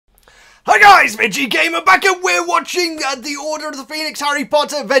Hi guys, Veggie Gamer back, and we're watching the Order of the Phoenix Harry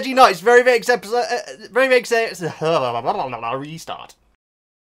Potter VEGGIEKNIGHTS. Very episode. Restart.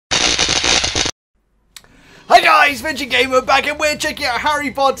 Hi guys, Veggie Gamer back, and we're checking out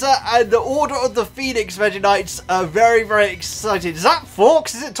Harry Potter and the Order of the Phoenix VEGGIEKNIGHTS. Very excited. Is that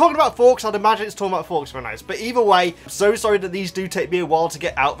Forks? Is it talking about Forks? I'd imagine it's talking about Forks VEGGIEKNIGHTS. But either way, so sorry that these do take me a while to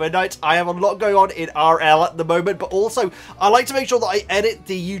get out VEGGIEKNIGHTS. I have a lot going on in RL at the moment, but also I like to make sure that I edit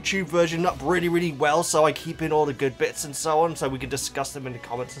the YouTube version up really well, so I keep in all the good bits and so on, so we can discuss them in the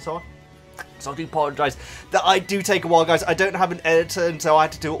comments and so on. So I do apologise that I do take a while, guys. I don't have an editor, and so I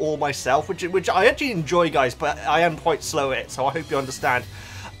had to do it all myself, which I actually enjoy, guys, but I am quite slow at it, so I hope you understand.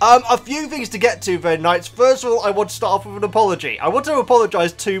 A few things to get to, VEGGIEKNIGHTS. First of all, I want to start off with an apology. I want to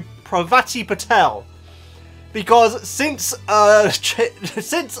apologise to Pravati Patel, because since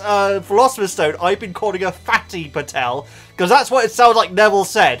Philosopher's Stone, I've been calling her Fatty Patel, because that's what it sounds like Neville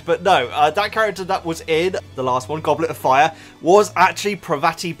said. But no, that character that was in the last one, Goblet of Fire, was actually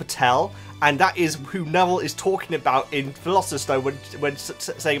Pravati Patel. And that is who Neville is talking about in Philosopher's Stone when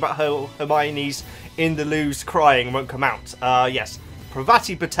saying about Hermione's in the loos crying and won't come out. Yes,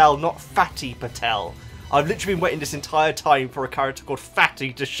 Pravati Patel, not Fatty Patel. I've literally been waiting this entire time for a character called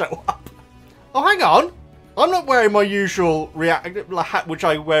Fatty to show up. Oh, hang on. I'm not wearing my usual hat which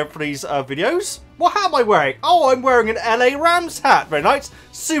I wear for these videos. What hat am I wearing? Oh, I'm wearing an LA Rams hat, VEGGIEKNIGHTS.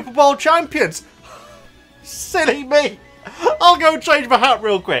 Super Bowl champions. Silly me. I'll go change my hat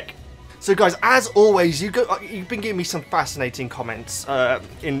real quick. So guys, as always, you've been giving me some fascinating comments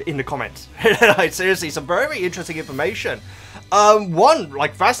in the comments. Seriously, some very interesting information. One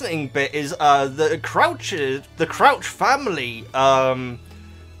fascinating bit is the Crouch family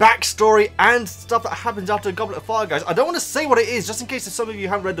backstory and stuff that happens after Goblet of Fire, guys. I don't want to say what it is, just in case some of you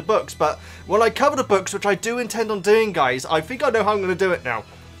haven't read the books. But when I cover the books, which I do intend on doing, guys, I think I know how I'm going to do it now.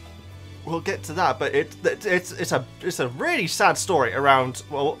 We'll get to that, but it's a really sad story around,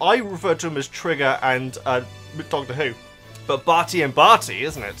 well, I refer to him as Trigger and Doctor Who, but Barty and Barty,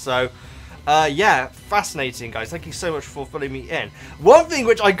 isn't it? So, yeah, fascinating, guys. Thank you so much for filling me in. One thing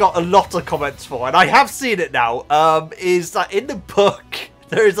which I got a lot of comments for, and I have seen it now, is that in the book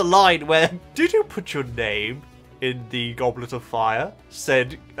there is a line where, "Did you put your name in the Goblet of Fire?"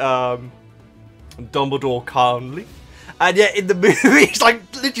 said Dumbledore calmly. And yet in the movie, he's like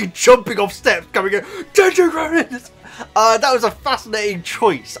literally jumping off steps, coming in. Did you go this? That was a fascinating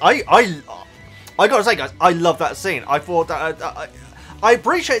choice. I gotta say, guys, I love that scene. I thought that I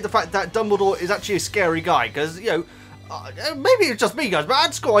appreciate the fact that Dumbledore is actually a scary guy, because you know, maybe it's just me, guys, but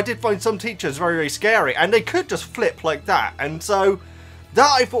at school I did find some teachers very scary, and they could just flip like that. And so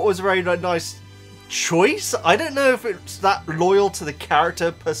that I thought was a very nice choice. I don't know if it's that loyal to the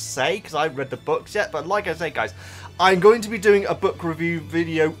character per se, because I haven't read the books yet, but like I say, guys, I'm going to be doing a book review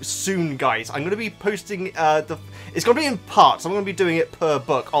video soon, guys. I'm going to be posting it's going to be in parts. I'm going to be doing it per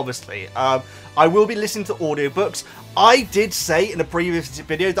book, obviously. I will be listening to audiobooks. I did say in a previous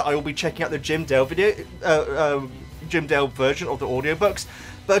video that I will be checking out the Jim Dale version of the audiobooks.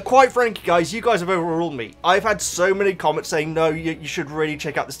 But quite frankly, guys, you guys have overruled me. I've had so many comments saying, no, you should really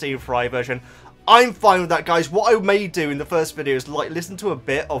check out the Stephen Fry version. I'm fine with that, guys. What I may do in the first video is listen to a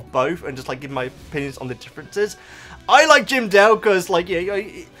bit of both and just give my opinions on the differences. I like Jim Dale because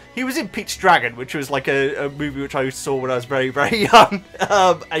he was in Pete's Dragon, which was a movie which I saw when I was very young.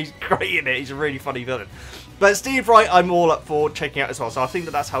 And he's great in it. He's a really funny villain. But Steve Wright, I'm all up for checking out as well. So I think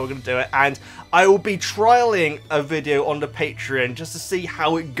that's how we're going to do it. And I will be trialing a video on the Patreon just to see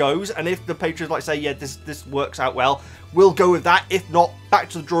how it goes. And if the Patreons say, yeah, this works out well, we'll go with that. If not, back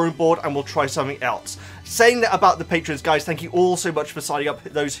to the drawing board and we'll try something else. Saying that about the patrons, guys, thank you all so much for signing up,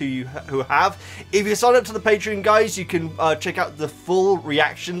 those who have. If you sign up to the Patreon, guys, you can check out the full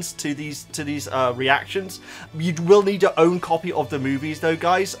reactions to these reactions. You will need your own copy of the movies, though,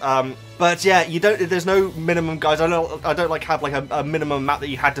 guys. But yeah, there's no minimum, guys. I don't have a minimum amount that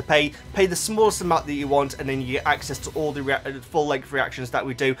you had to pay. Pay the smallest amount that you want, and then you get access to all the full-length reactions that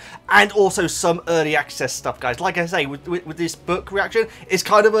we do, and also some early access stuff, guys. Like I say, with this book reaction, it's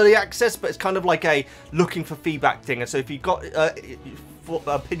kind of early access, but it's kind of like a looking for feedback thing. And so if you've got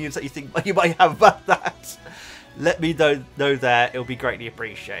opinions that you think you might have about that, let me know there. It'll be greatly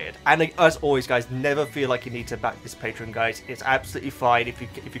appreciated. And as always, guys, never feel like you need to back this Patreon, guys. It's absolutely fine if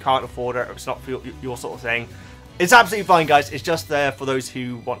you can't afford it, or it's not for your sort of thing. It's absolutely fine, guys. It's just there for those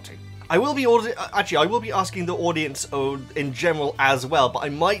who want to. I will be asking the audience in general as well, but I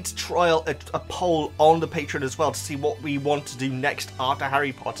might trial a poll on the Patreon as well to see what we want to do next after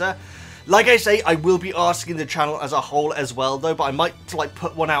Harry Potter. Like I say, I will be asking the channel as a whole as well, though, but I might like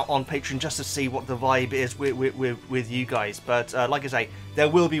put one out on Patreon just to see what the vibe is with you guys. But like I say, there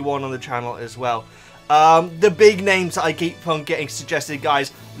will be one on the channel as well. The big names that I keep on getting suggested,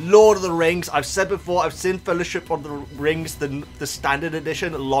 guys. Lord of the Rings. I've said before, I've seen Fellowship of the Rings, the standard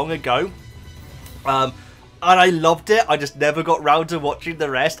edition, long ago. And I loved it. I just never got round to watching the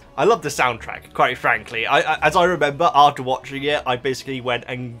rest. I love the soundtrack, quite frankly. As I remember, after watching it, I basically went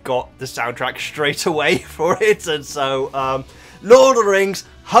and got the soundtrack straight away for it. And so, Lord of the Rings,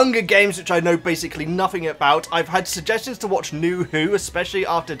 Hunger Games, which I know basically nothing about. I've had suggestions to watch New Who, especially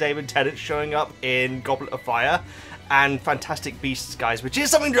after David Tennant showing up in Goblet of Fire, and Fantastic Beasts, guys, which is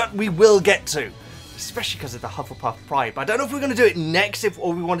something that we will get to, especially because of the Hufflepuff Pride. But I don't know if we're going to do it next,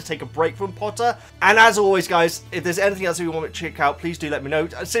 or we want to take a break from Potter. And as always, guys, if there's anything else you want me to check out, please do let me know.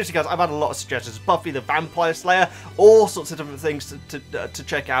 Seriously, guys, I've had a lot of suggestions. Buffy the Vampire Slayer, all sorts of different things to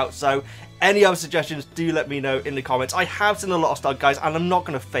check out. So any other suggestions, do let me know in the comments. I have seen a lot of stuff, guys, and I'm not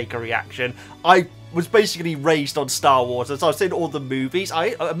going to fake a reaction. I was basically raised on Star Wars, and so I've seen all the movies. I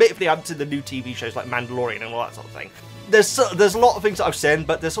admittedly haven't seen the new TV shows like Mandalorian and all that sort of thing. There's a lot of things that I've seen,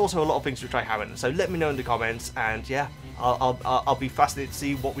 but there's also a lot of things which I haven't. So let me know in the comments, and yeah, I'll be fascinated to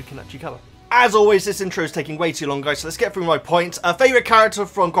see what we can actually cover. As always, this intro is taking way too long, guys, so let's get through my points. Favourite character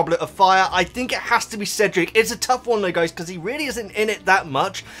from Goblet of Fire, I think it has to be Cedric. It's a tough one, though, guys, because he really isn't in it that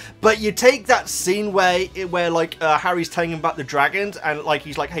much. But you take that scene where like, Harry's telling him about the dragons, and, like,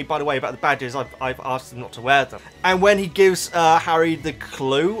 he's like, hey, by the way, about the badges, I've asked them not to wear them. And when he gives Harry the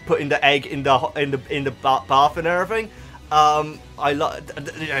clue, putting the egg in the bath and everything,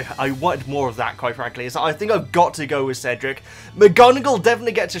 I wanted more of that, quite frankly. So I think I've got to go with Cedric. McGonagall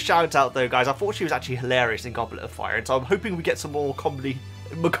definitely gets a shout out, though, guys. I thought she was actually hilarious in Goblet of Fire, and so I'm hoping we get some more comedy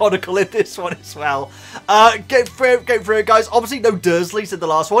McGonagall in this one as well. Go through it, guys. Obviously, no Dursleys in the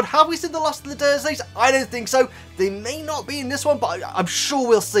last one. Have we seen the last of the Dursleys? I don't think so. They may not be in this one, but I'm sure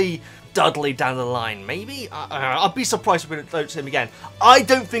we'll see Dudley down the line, maybe? I'd be surprised if we don't see him again. I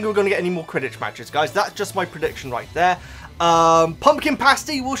don't think we're going to get any more Quidditch matches, guys. That's just my prediction right there. Pumpkin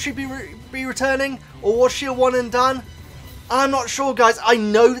Pasty, will she be returning? Or was she a one and done? I'm not sure, guys. I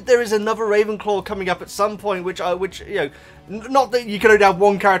know that there is another Ravenclaw coming up at some point, which you know, not that you can only have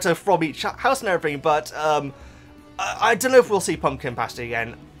one character from each house and everything, but I don't know if we'll see Pumpkin Pasty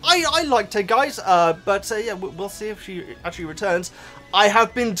again. I liked her, guys, but yeah, we'll see if she actually returns. I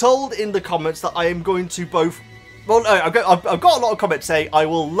have been told in the comments that I am going to both... Well, no, I've got a lot of comments saying I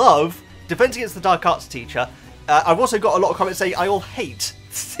will love Defense Against the Dark Arts teacher. I've also got a lot of comments saying I will hate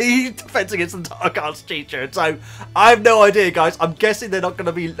the Defense Against the Dark Arts teacher. So I have no idea, guys. I'm guessing they're not going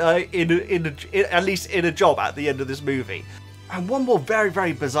to be at least in a job at the end of this movie. And one more very,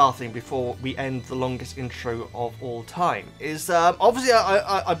 very bizarre thing before we end the longest intro of all time is, obviously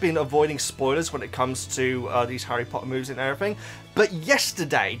I've been avoiding spoilers when it comes to these Harry Potter movies and everything, but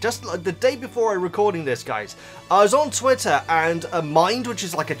yesterday, just like the day before I'm recording this, guys, I was on Twitter, and Mind, which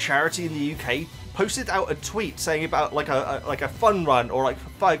is like a charity in the UK, posted out a tweet saying about like a fun run, or like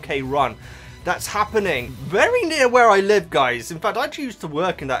a 5k run that's happening very near where I live, guys. In fact, I actually used to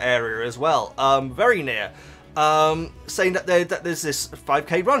work in that area as well, very near. Saying that there's this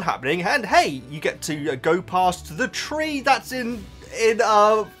 5k run happening, and hey, you get to go past the tree that's in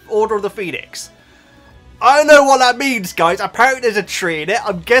Order of the Phoenix. I don't know what that means, guys. Apparently there's a tree in it.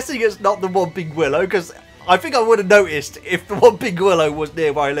 I'm guessing it's not the Whomping Willow, because I think I would have noticed if the Whomping Willow was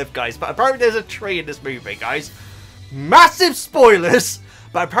near where I live, guys. But apparently there's a tree in this movie, guys. Massive spoilers,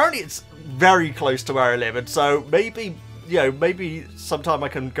 but apparently it's very close to where I live, and so maybe, you know, maybe sometime I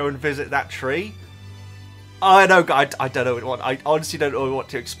can go and visit that tree. I know, I don't know what I honestly don't know what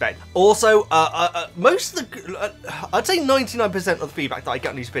to expect. Also, most of the, I'd say 99% of the feedback that I get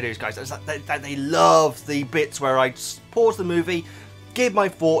on these videos, guys, is that they love the bits where I pause the movie, give my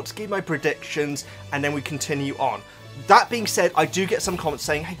thoughts, give my predictions, and then we continue on. That being said, I do get some comments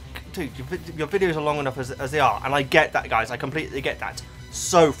saying, hey, dude, your videos are long enough as they are, and I get that, guys. I completely get that.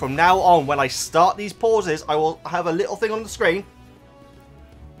 So from now on, when I start these pauses, I will have a little thing on the screen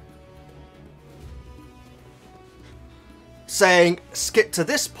saying skip to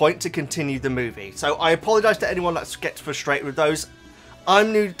this point to continue the movie. So I apologise to anyone that gets frustrated with those.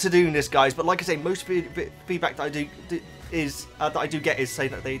 I'm new to doing this, guys, but like I say, most feedback that I do get is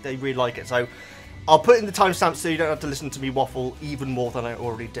saying that they really like it. So I'll put in the timestamp so you don't have to listen to me waffle even more than I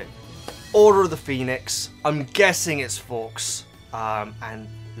already do. Order of the Phoenix. I'm guessing it's Fawkes. And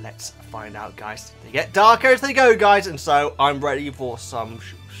let's find out, guys. They get darker as they go, guys, and so I'm ready for some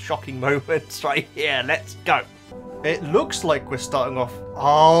shocking moments right here. Let's go. It looks like we're starting off...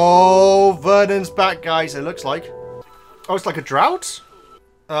 Oh, Vernon's back, guys. It looks like... Oh, it's like a drought?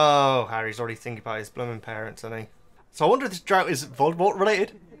 Oh, Harry's already thinking about his blooming parents, isn't he? So I wonder if this drought is Voldemort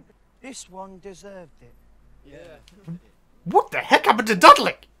related. This one deserved it. Yeah. What the heck happened to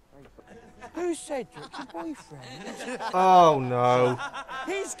Dudley? Who's Cedric, your boyfriend? Oh no.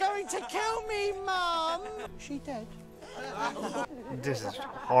 He's going to kill me, Mum! She dead? This is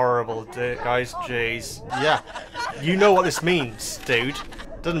horrible, guys. Jeez. Yeah. You know what this means, dude.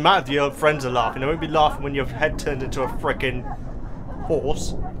 Doesn't matter if your friends are laughing. They won't be laughing when your head turned into a frickin'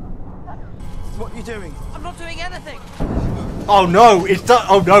 horse. What are you doing? I'm not doing anything. Oh no,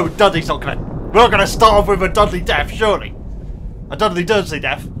 oh no, Dudley's not gonna. We're not gonna start off with a Dudley death, surely. A Dudley Dursley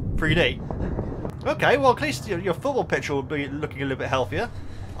death, 3D. Okay, well at least your football pitch will be looking a little bit healthier.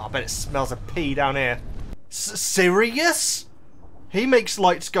 Oh, I bet it smells of pee down here. Sirius? He makes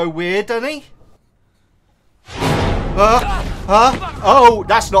lights go weird, doesn't he? Oh,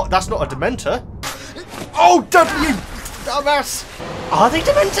 that's not a Dementor. Oh, Dudley, you dumbass! Are they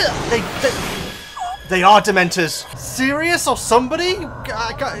Dementors? They are Dementors. Sirius or somebody?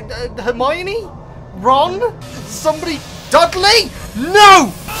 Hermione? Ron? Somebody? Dudley?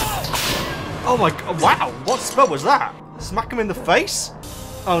 No! Oh my god, wow, what spell was that? Smack him in the face?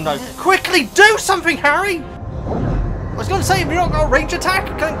 Oh no, quickly do something, Harry! I was going to say, have you not got a range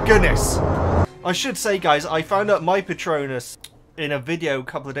attack? Thank goodness. I should say, guys, I found out my Patronus in a video a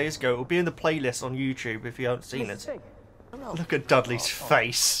couple of days ago. It will be in the playlist on YouTube if you haven't seen it. Look at Dudley's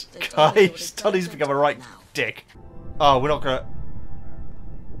face. Guys, Dudley's become a right dick. Oh, we're not gonna...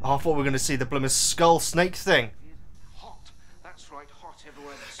 Oh, I thought we were gonna see the bloomin' skull snake thing. That's right, hot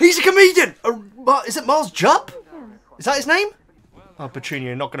everywhere. He's a comedian! Is it Miles Jupp? Is that his name? Oh, Petunia,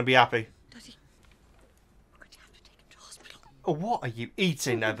 you're not gonna be happy. Oh, what are you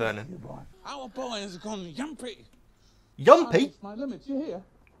eating there, Vernon? Our boy has gone yumpy. Yumpy? My limits, you hear?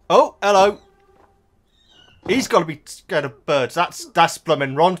 Oh, hello. He's got to be scared of birds. That's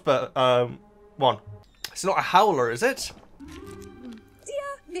bloomin' Ron's one. It's not a howler, is it?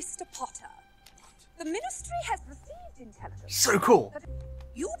 Dear Mr. Potter, the Ministry has received intelligence. So cool. That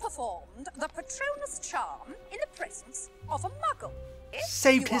you performed the Patronus charm in the presence of a Muggle.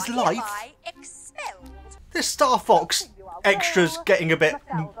 Saved his life. Hereby expelled. This Star Fox extra's getting a bit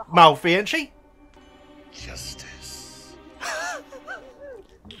mouthy, ain't she? Justice.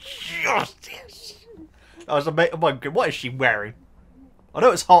 Justice. I was amazed. Oh my god, what is she wearing? I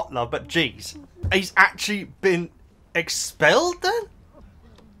know it's hot, love, but jeez. He's actually been expelled then?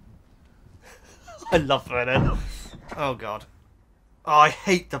 I love Vernon. Oh god. Oh, I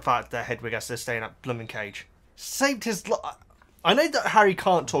hate the fact that Hedwig has to stay in that blooming cage. Saved his life. I know that Harry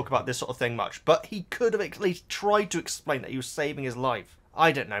can't talk about this sort of thing much, but he could have at least tried to explain that he was saving his life.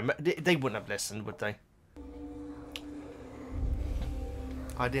 I don't know. They wouldn't have listened, would they?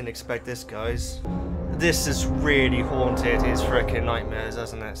 I didn't expect this, guys. This has really haunted his frickin' nightmares,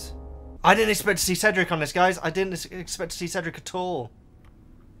 hasn't it? I didn't expect to see Cedric on this, guys. I didn't expect to see Cedric at all.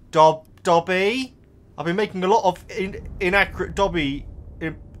 Dobby? I've been making a lot of inaccurate Dobby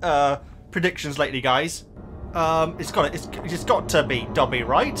predictions lately, guys. It's got to be Dobby,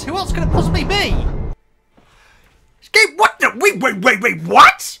 right? Who else could it possibly be? What the? Wait,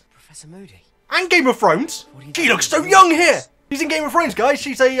 what? Professor Moody. And Game of Thrones? She looks so young here! She's in Game of Thrones, guys.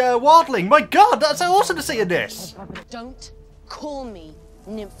 She's a wildling. My god, that's so awesome to see in this. Don't call me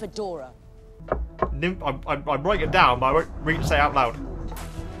Nymphadora. I'm writing it down, but I won't read it say out loud.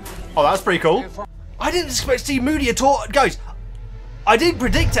 Oh, that's pretty cool. I didn't expect to see Moody at all. Guys, I didn't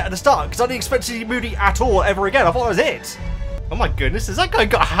predict it at the start because I didn't expect to see Moody at all ever again. I thought that was it. Oh my goodness, has that guy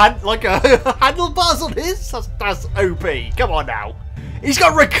got a handlebars on his? That's OP. Come on now. He's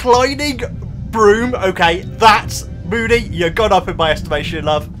got a reclining broom. Okay, that's Moody. You're gone up in my estimation,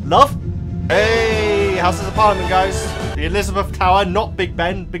 love. Love? Hey, how's the apartment, guys? The Elizabeth Tower, not Big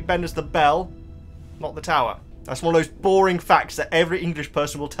Ben. Big Ben is the bell, not the tower. That's one of those boring facts that every English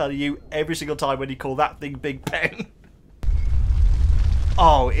person will tell you every single time when you call that thing Big Ben.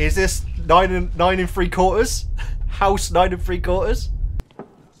 Oh, is this 9 3/4? House 9 3/4?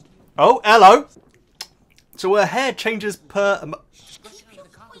 Oh, hello. So her hair changes per...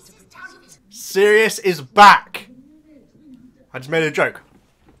 Sirius is back. I just made a joke.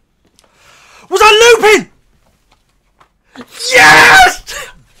 Was that Lupin? Yes!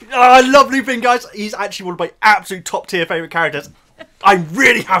 Oh, I love Lupin, guys. He's actually one of my absolute top tier favourite characters. I'm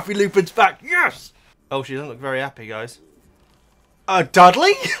really happy Lupin's back. Yes! Oh, she doesn't look very happy, guys.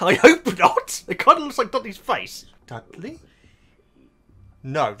 Dudley? I hope not. It kind of looks like Dudley's face. Dudley?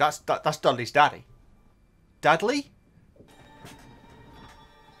 No, that's Dudley's daddy. Dudley?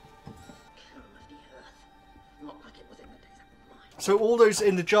 So all those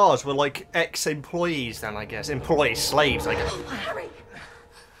in the jars were like ex-employees then, I guess. Employees, slaves, I guess. Harry!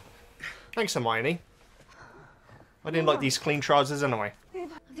 Thanks, Hermione. I didn't like these clean trousers anyway.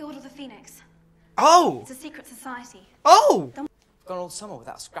 The Order of the Phoenix. Oh! It's a secret society. Oh! Gone all summer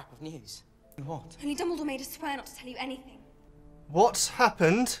without a scrap of news. What? Only Dumbledore made us swear not to tell you anything. What's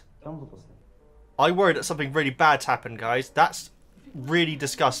happened? I worried that something really bad's happened, guys. That's really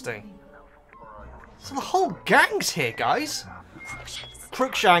disgusting. So the whole gang's here, guys.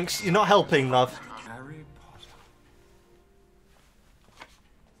 Crookshanks, you're not helping, love.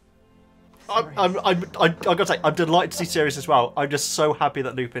 I gotta say, I'm delighted to see Sirius as well. I'm just so happy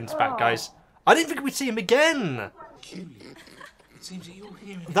that Lupin's back, guys. I didn't think we'd see him again. It seems that you're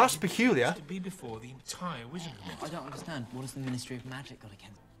hearing That's peculiar. to be before the entire wizardry. I don't understand. What has the Ministry of Magic got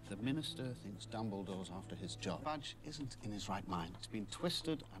against? The Minister thinks Dumbledore's after his job. Fudge isn't in his right mind. It's been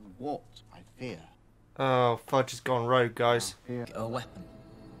twisted and warped by fear. Oh, Fudge has gone rogue, guys. A weapon.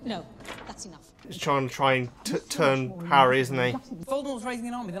 No, that's enough. He's trying to turn Harry, isn't he? If Voldemort's raising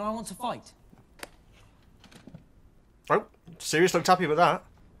an army, then I want to fight. Oh, Sirius looked happy with that.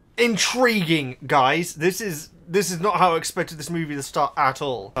 Intriguing, guys. This is not how I expected this movie to start at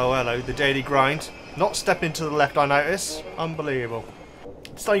all. Oh, hello, the Daily Grind. Not stepping to the left, I notice. Unbelievable.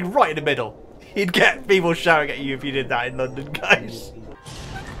 Staying right in the middle. You'd get people shouting at you if you did that in London, guys.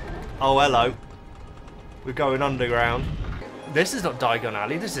 Oh, hello. We're going underground. This is not Diagon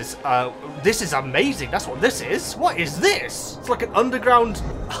Alley. This is amazing. That's what this is. What is this? It's like an underground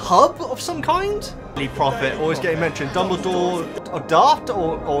hub of some kind. Lee Prophet always getting mentioned. Dumbledore, or daft,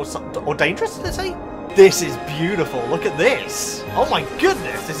 or dangerous. Did they say? This is beautiful. Look at this. Oh my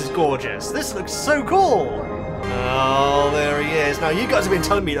goodness, this is gorgeous. This looks so cool. Oh, there he is. Now, you guys have been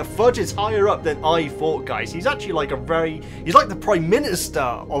telling me that Fudge is higher up than I thought, guys. He's actually like he's like the Prime Minister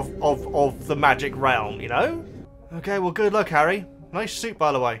of the magic realm, you know? Okay, well, good luck, Harry. Nice suit,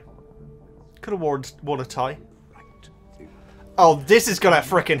 by the way. Could have worn a tie. Oh, this is gonna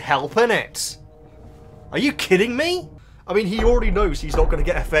frickin' help, innit? Are you kidding me? I mean, he already knows he's not gonna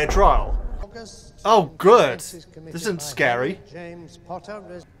get a fair trial. Oh, good. This isn't scary. James Potter,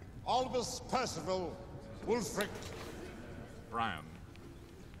 Albus Percival, Wulfric, Brian,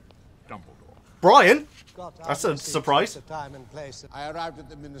 Dumbledore. Brian? That's a surprise. I arrived at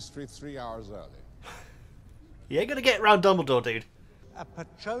the Ministry 3 hours early. You ain't gonna get around Dumbledore, dude. A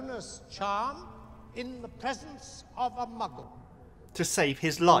Patronus charm in the presence of a Muggle. To save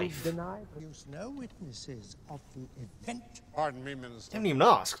his life. Denied. Use no witnesses of the event. Pardon me, Minister. Haven't even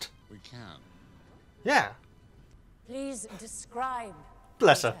asked. We can. Yeah. Please describe.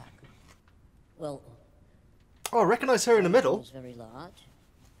 Bless her. Well, Oh, I recognise her in the middle. was very large,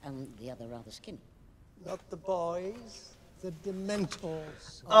 and the other rather skinny. Not the boys, the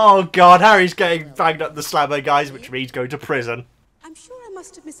Dementors. Oh god, Harry's getting banged up the slabber, guys, which means going to prison. I'm sure I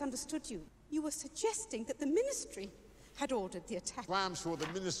must have misunderstood you. You were suggesting that the Ministry had ordered the attack. Well, I'm sure the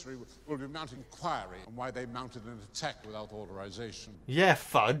Ministry will be mounting inquiry on why they mounted an attack without authorization. Yeah,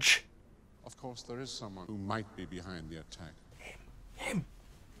 Fudge. Of course, there is someone who might be behind the attack. Him.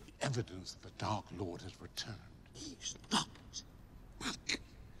 The evidence that the Dark Lord has returned. He's not back.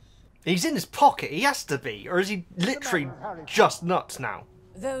 He's in his pocket, he has to be, or is he literally just nuts now?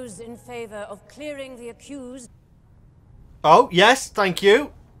 Those in favour of clearing the accused. Oh, yes, thank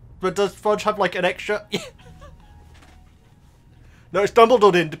you. But does Fudge have like an extra? No, it's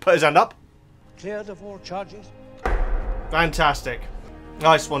Dumbledore didn't put his hand up. Cleared of all charges. Fantastic.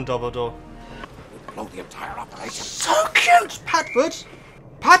 Nice one, Dumbledore. Blow the entire operation. So cute! Padfoot!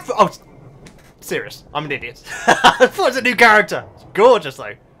 Padfoot! Oh, serious. I'm an idiot. I thought it was a new character. It's gorgeous,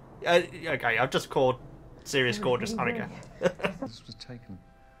 though. Okay, I've just called Sirius gorgeous. I don't care. This was taken.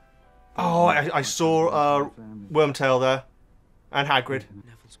 Oh, I saw Wormtail there. And Hagrid.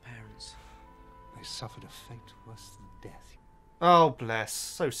 Neville's parents. They suffered a fate worse than death. Oh, bless.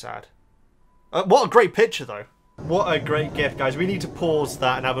 So sad. What a great picture, though. What a great gift, guys. We need to pause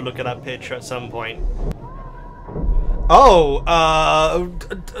that and have a look at that picture at some point. Oh,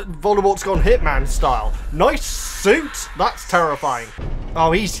 Voldemort's gone Hitman style. Nice suit. That's terrifying.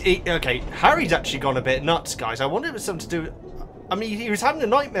 Oh, okay. Harry's actually gone a bit nuts, guys. I wonder if it's something to do. I mean, he was having the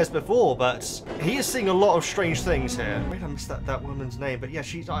nightmares before, but he is seeing a lot of strange things here. Wait, I missed that woman's name, but yeah,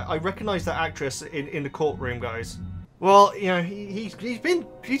 I recognise that actress in the courtroom, guys. Well, you know, he's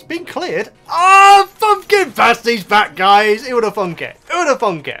been cleared. Ah, Pumpkin Pasty's back, guys. Who would have thunk it? Who would have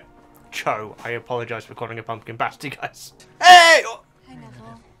thunk it? Cho, I apologise for calling a Pumpkin Pasty, guys. Hey! Hi,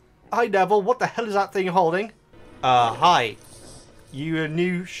 Neville. Hi, Neville. What the hell is that thing holding? Hi. You a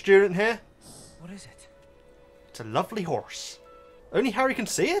new student here? What is it? It's a lovely horse. Only Harry can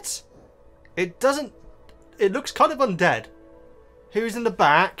see it? It doesn't... It looks kind of undead. Who's in the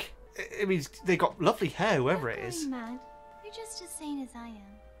back? I mean, they got lovely hair, whoever it is. Mad. You're just as sane as I am.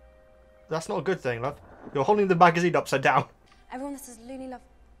 That's not a good thing, love. You're holding the magazine upside down. Everyone that says Luna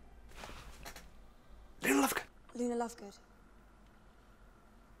Lovegood. Luna Lovegood.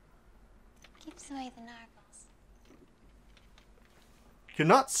 Keeps away the narwhals. You're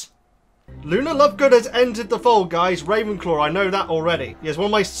nuts? Luna Lovegood has entered the fold, guys. Ravenclaw, I know that already. Yes, one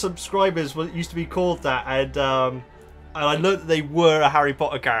of my subscribers used to be called that, and I know that they were a Harry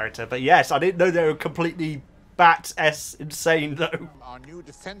Potter character. But yes, I didn't know they were completely bat-s insane, though. Our new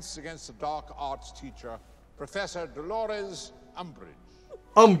defense against the dark arts teacher, Professor Dolores Umbridge.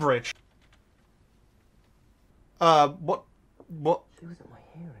 Umbridge. What? It was at my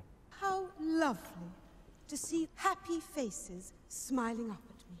hearing. How lovely to see happy faces smiling up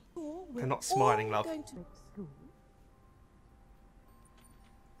at me. They're not smiling, love. Going to school.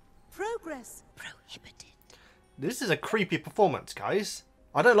 Progress prohibited. This is a creepy performance, guys.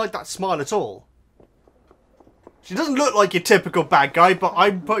 I don't like that smile at all. She doesn't look like your typical bad guy, but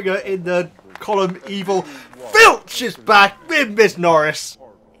I'm putting her in the column evil. Filch is back with Miss Norris.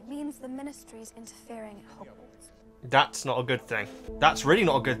 It means the ministry's interfering at Hogwarts. That's not a good thing. That's really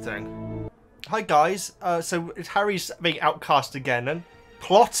not a good thing. Hi guys, so Harry's being outcast again, and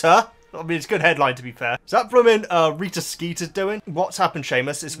Plotter. I mean, it's a good headline to be fair. Is that blooming Rita Skeeter's doing? What's happened,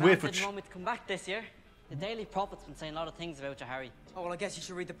 Seamus? It's weird. Didn't want me to come back this year. The Daily Prophet's been saying a lot of things about you, Harry. Oh, well, I guess you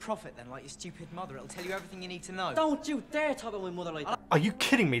should read the Prophet then, like your stupid mother. It'll tell you everything you need to know. Don't you dare talk about my mother like that. Are you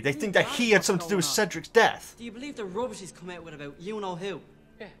kidding me? They think that he had something to do with Cedric's death. Do you believe the rubbish he's come out with about you-know-who?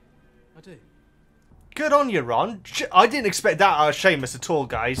 Yeah, I do. Good on you, Ron. I didn't expect that out of Seamus at all,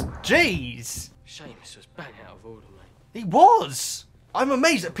 guys. Jeez. Seamus was bang out of order, mate. He was. I'm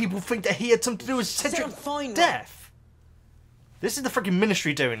amazed that people think that he had something to do with Cedric's death. This is the freaking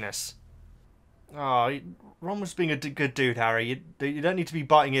ministry doing this. Oh, Ron was being a good dude, Harry. You don't need to be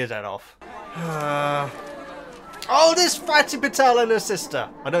biting his head off. Oh, this Fatty Patel and her sister.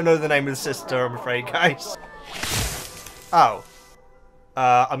 I don't know the name of the sister, I'm afraid, guys. Oh.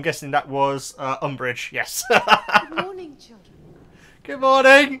 I'm guessing that was Umbridge, yes. Good morning, children. Good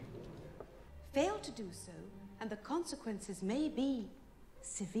morning. Fail to do so, and the consequences may be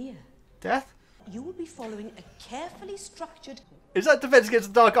severe. Death? You will be following a carefully structured... Is that Defense Against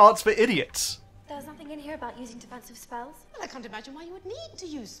the Dark Arts for idiots? There's nothing in here about using defensive spells. Well, I can't imagine why you would need to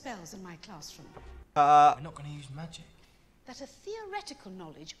use spells in my classroom. We're not going to use magic. That a theoretical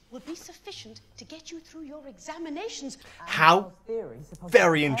knowledge will be sufficient to get you through your examinations. How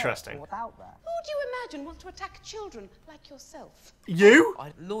very interesting. Who do you imagine wants to attack children like yourself? You?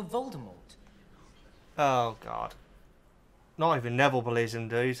 Lord Voldemort. Oh, God. Not even Neville believes him,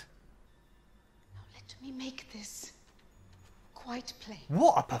 dude. Now let me make this quite plain.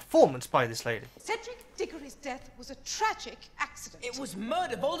 What a performance by this lady. Cedric Diggory's death was a tragic accident. It was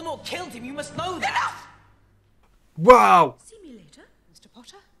murder. Voldemort killed him. You must know that. Enough! Wow. See me later, Mr.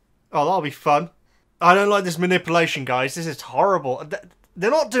 Potter. Oh, that'll be fun. I don't like this manipulation, guys. This is horrible.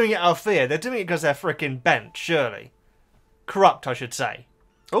 They're not doing it out of fear. They're doing it because they're freaking bent, surely. Corrupt, I should say.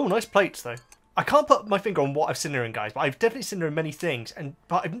 Oh, nice plates, though. I can't put my finger on what I've seen her in, guys, but I've definitely seen her in many things.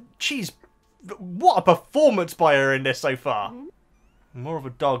 But she's... What a performance by her in this so far. More of a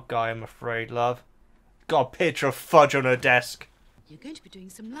dog guy, I'm afraid, love. Got a picture of Fudge on her desk. You're going to be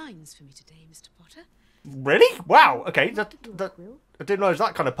doing some lines for me today, Mr. Potter. Really? Wow, okay. I didn't know it was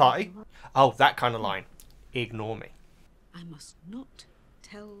that kind of party. Oh, that kind of line. Ignore me. I must not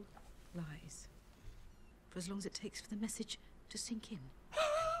tell lies. For as long as it takes for the message to sink in.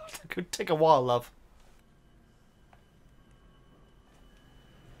 It could take a while, love.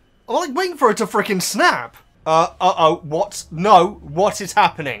 I'm like waiting for it to freaking snap. Uh-oh, what? No, what is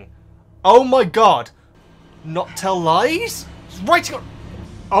happening? Oh my god. Not tell lies? It's writing on...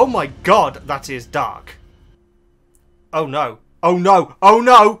 Oh my god, that is dark. Oh no. Oh no. Oh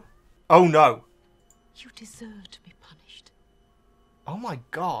no. Oh no. You deserve to be punished. Oh my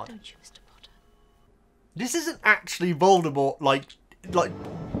god. Don't you, Mr. Potter? This isn't actually Voldemort, like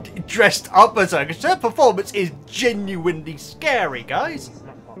dressed up as her, because her performance is genuinely scary, guys.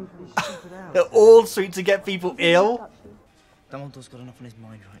 They're all sweet to get people ill. Dumbledore's got enough on his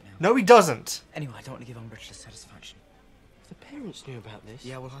mind right now. No, he doesn't. Anyway, I don't want to give Umbridge the satisfaction. The parents knew about this.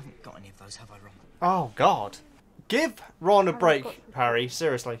 Yeah, well, I haven't got any of those, have I, Ron? Oh, God. Give Ron a break, Harry.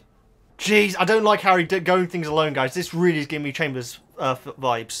 Seriously. Jeez, I don't like Harry going things alone, guys. This really is giving me Chambers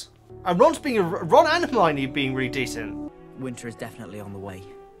vibes. And Ron and Hermione being really decent. Winter is definitely on the way.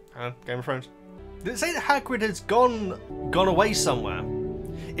 Game of Thrones. Did it say that Hagrid has gone away somewhere?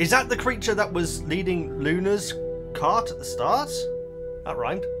 Is that the creature that was leading Luna's cart at the start? That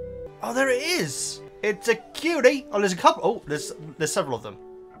rhymed. Oh, there it is. It's a cutie. Oh, there's a couple. Oh, there's several of them.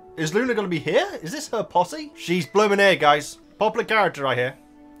 Is Luna going to be here? Is this her posse? She's blooming here, guys. Popular character, I hear.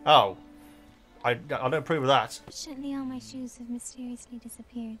 Oh, I don't approve of that. Fortunately, all my shoes have mysteriously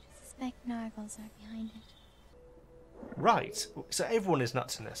disappeared. I suspect nargles are behind it. Right. So everyone is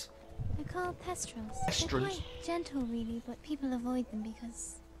nuts in this. They're called pestrels. Pestrels? They're quite gentle, really, but people avoid them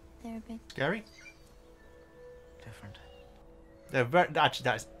because they're a bit... Scary? Different. They're very... Actually,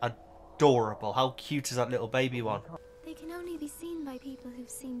 that is adorable. How cute is that little baby one? They can only be seen by people who've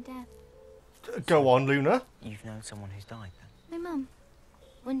seen death. Go on, Luna. You've known someone who's died then? My mum.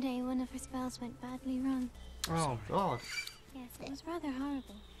 One day, one of her spells went badly wrong. Oh, God. Yes, it was rather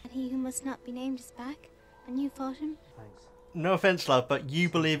horrible. And he who must not be named is back, and you fought him. Thanks. No offense, love, but you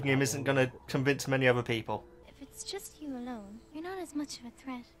believing him isn't going to convince many other people. If it's just you alone, you're not as much of a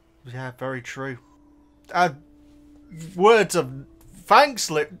threat. Yeah, very true. Words of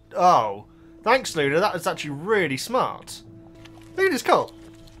thanks, Luna. Oh, thanks, Luna. That was actually really smart. Look at this cult.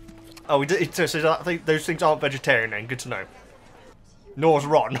 Oh, we did. So I think those things aren't vegetarian then. Good to know. Nor's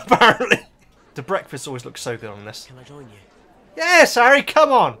Ron, apparently. The breakfast always looks so good on this. Can I join you? Yes, Harry,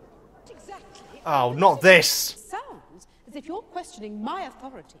 come on. Exactly. Oh, not this. Sounds as if you're questioning my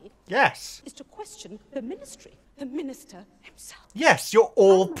authority. Yes. Is to question the ministry, the minister himself. Yes, you're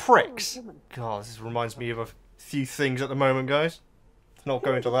all pricks. God, this reminds me of a few things at the moment, guys. Let's not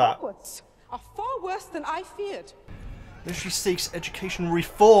go into that. Are far worse than I feared. Ministry seeks education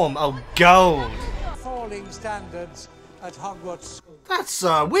reform. Oh, gold. Falling standards at Hogwarts. That's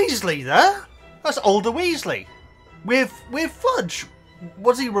Weasley there. That's older Weasley. With Fudge.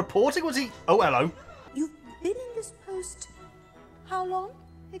 Was he reporting? Was he? Oh, hello. You've been in this post how long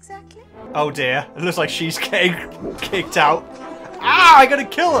exactly? Oh dear. It looks like she's getting kicked out. Ah! I gotta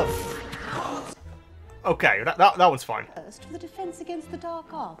kill her. Okay, that one's fine. First, for the defense against the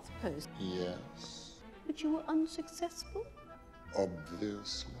dark arts post. Yes, But you were unsuccessful.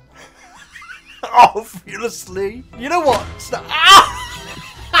 obviously. Obviously. You know what?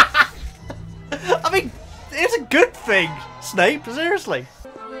 Ah! I mean, it's a good thing, Snape, seriously.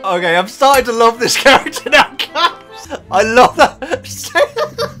 Okay, I'm starting to love this character now, guys. I love that.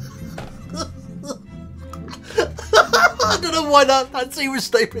 I don't know why that scene with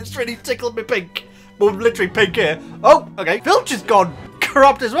Snape is really tickled me pink. Well, literally pink here. Oh, okay. Filch is gone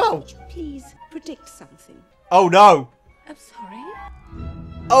corrupt as well. Please predict something. Oh, no. I'm sorry.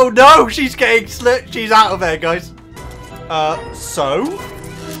 Oh, no. She's getting slit. She's out of there, guys. So?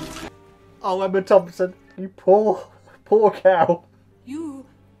 Oh, Emma Thompson. You poor cow. You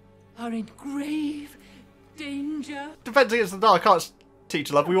are in grave danger. Defense against the dark arts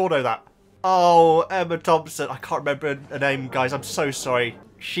teacher, love. We all know that. Oh, Emma Thompson. I can't remember her name, guys. I'm so sorry.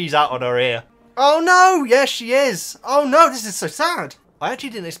 She's out on her ear. Oh, no. Yes, she is. Oh, no. This is so sad. I actually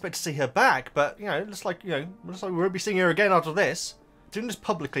didn't expect to see her back, but, you know, it looks like, we won't be seeing her again after this. Doing this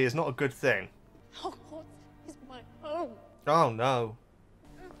publicly is not a good thing. Hogwarts is my home. Oh, no.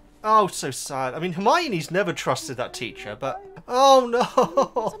 Oh, so sad. I mean, Hermione's never trusted that teacher, but... Oh,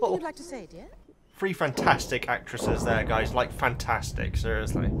 no! Something you'd like to say, dear? 3 fantastic actresses there, guys. Like, fantastic,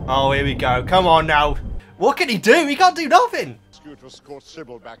 seriously. Oh, here we go. Come on, now. What can he do? He can't do nothing! You to escort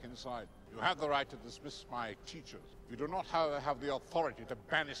Sybil back inside. You have the right to dismiss my teachers. You do not, however, have the authority to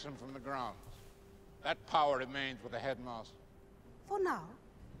banish them from the grounds. That power remains with the headmaster. For now.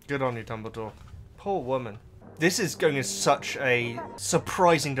 Good on you, Dumbledore. Poor woman. This is going in such a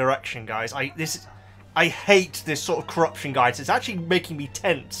surprising direction, guys. I hate this sort of corruption, guys. It's actually making me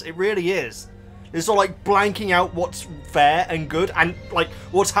tense. It really is. It's sort of like blanking out what's fair and good and like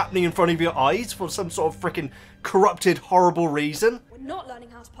what's happening in front of your eyes for some sort of freaking corrupted, horrible reason. We're not learning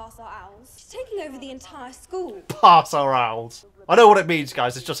how to pass our owls. She's taking over the entire school. Pass our owls. I know what it means,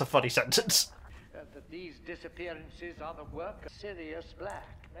 guys. It's just a funny sentence. That these disappearances are the work of Sirius Black.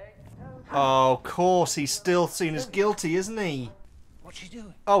 Oh, of course. He's still seen as guilty, isn't he? What's she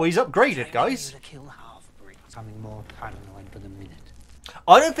doing? Oh, he's upgraded, guys. Becoming more paranoid by the minute.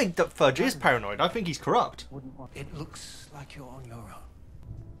 I don't think that Fudge is paranoid. I think he's corrupt. It looks like you're on your own.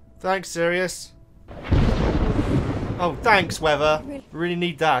 Thanks, Sirius. Oh, thanks, Weather. Really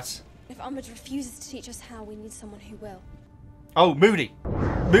need that. If Umbridge refuses to teach us how, we need someone who will. Oh, Moody.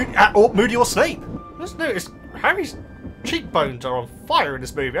 Moody or Snape. Just noticed Harry's cheekbones are on fire in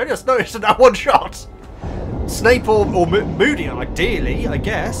this movie. I just noticed in that one shot. Snape or Moody, ideally, I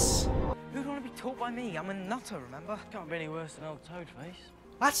guess. Who'd want to be taught by me? I'm a nutter, remember? Can't be any worse than old Toadface.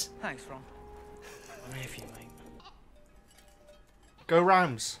 What? Thanks, Ron. I'm here for you, mate. Go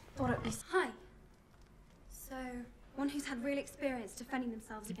Rams. Hi. So, one who's had real experience defending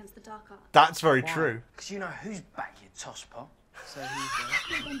themselves against the dark arts. That's very true. Because you know who's back, you tosspot. So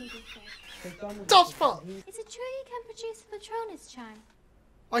who's there? Tosspot! Is it true you can produce a Patronus charm?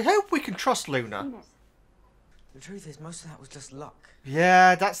 I hope we can trust Luna. The truth is, most of that was just luck.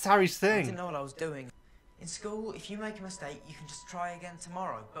 Yeah, that's Harry's I thing. didn't know what I was doing. In school, if you make a mistake, you can just try again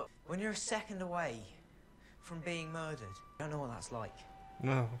tomorrow. But when you're a second away from being murdered, you don't know what that's like.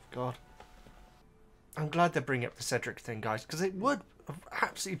 Oh, God. I'm glad they're bringing up the Cedric thing, guys, because it would have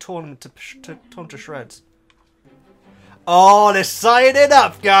absolutely torn him to shreds. Oh, they're signing it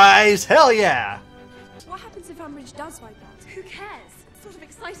up, guys! Hell yeah! What happens if Umbridge does wipe out? Who cares? It's sort of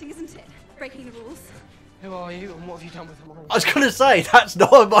exciting, isn't it? Breaking the rules. Who are you and what have you done with them all? I was going to say, that's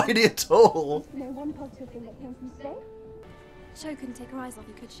not a idea at all. No one positive thing that came from today. Cho couldn't take her eyes off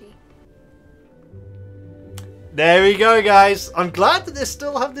you, could she? There we go, guys. I'm glad that they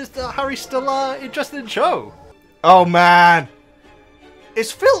still have this. Harry's still interested in Cho. Oh man,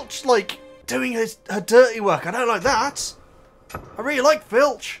 is Filch like doing her dirty work? I don't like that. I really like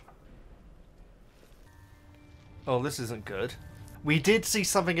Filch. Oh, this isn't good. We did see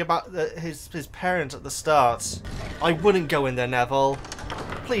something about his parents at the start. I wouldn't go in there, Neville.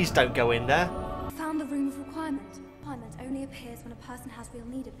 Please don't go in there. Found the room of requirement. Requirement only appears when a person has real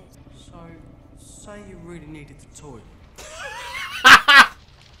need of it. So, say you really needed the toilet.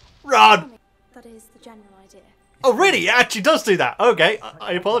 Run! That is the general idea. Oh, really? It actually does do that. Okay,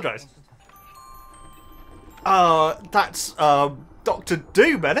 I apologise. That's Dr.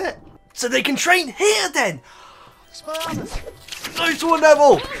 Doom, isn't it? So they can train here then. Nice one,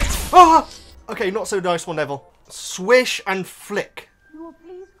 Neville! Ah! Okay, not so nice one, Neville. Swish and flick.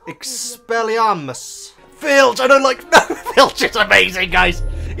 Expelliarmus. Filch, I don't like... No, Filch is amazing, guys.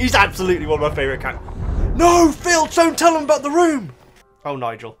 He's absolutely one of my favourite cats. No, Filch, don't tell him about the room. Oh,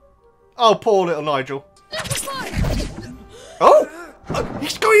 Nigel. Oh, poor little Nigel. Oh!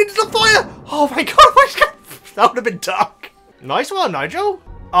 He's going into the fire! Oh my god, that would have been dark. Nice one, Nigel.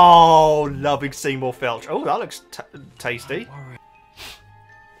 Oh, loving Seymour Filch. Oh, that looks tasty.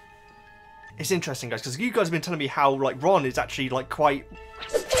 It's interesting, guys, because you guys have been telling me how, like, Ron is actually, like, quite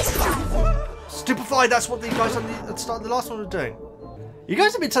stupefied. That's what the guys at the start of the last one were doing. You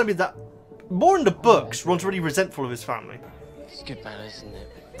guys have been telling me that more in the books, Ron's really resentful of his family. It's good banner, isn't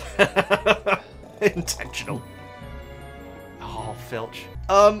it? Intentional. Oh, Filch.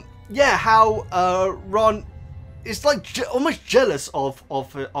 Yeah, how Ron is like almost jealous of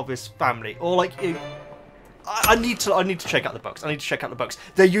his family, or like I need to check out the books. I need to check out the books.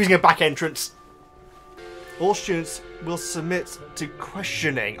 They're using a back entrance. All students will submit to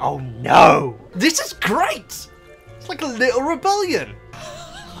questioning. Oh no! This is great. It's like a little rebellion.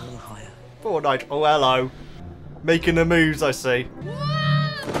 Poor Nigel. Oh hello. Making the moves, I see.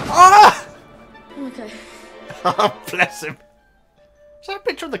 Ah! Okay. Bless him. Is that a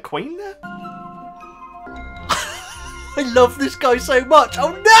picture of the Queen there? I love this guy so much. Oh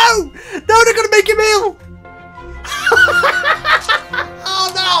no! No, they're gonna make him ill!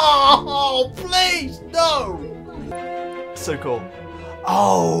 Oh no! Oh, please, no! So cool.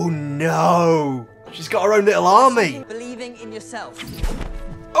 Oh no! She's got her own little army. Believing in yourself.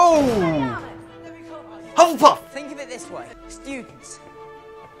 Oh! Hufflepuff! Think of it this way. Students.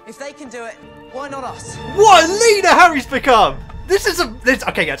 If they can do it, why not us? What a leader Harry's become!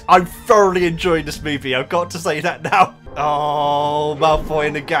 Okay, guys, I'm thoroughly enjoying this movie. I've got to say that now. Oh, Malfoy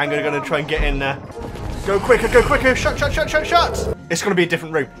and the gang are going to try and get in there. Go quicker, go quicker. Shut, shut, shut, shut, shut. It's going to be a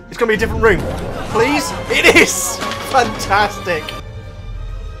different room. It's going to be a different room. Please? It is! Fantastic.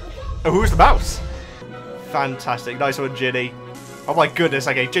 Oh, who's the mouse? Fantastic. Nice one, Ginny. Oh my goodness,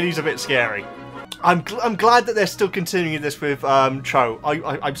 okay, Ginny's a bit scary. I'm glad that they're still continuing this with Cho.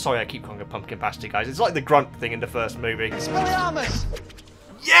 I'm sorry I keep calling her Pumpkin Pasty, guys. It's like the grunt thing in the first movie.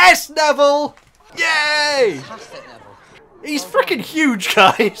 Yes, Neville! Yay! Fantastic, Neville. He's freaking huge,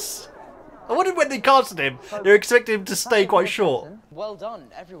 guys. I wondered when they casted him, they were expecting him to stay quite short. Well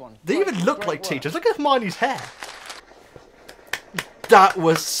done, everyone. They even look like teachers. Look at Hermione's hair. That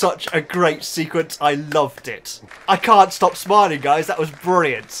was such a great sequence. I loved it. I can't stop smiling, guys. That was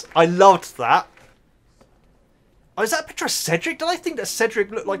brilliant. I loved that. Oh, is that a picture of Cedric? Did I think that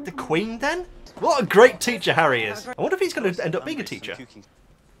Cedric looked like the Queen then? What a great teacher Harry is. I wonder if he's going to end up being a teacher.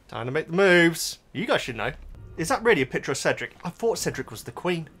 Time to make the moves. You guys should know. Is that really a picture of Cedric? I thought Cedric was the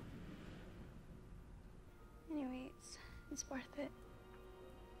Queen. Anyway, it's worth it.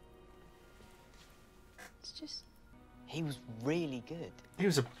 It's just... He was really good. He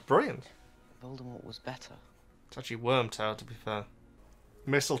was brilliant. Voldemort was better. It's actually Wormtail, to be fair.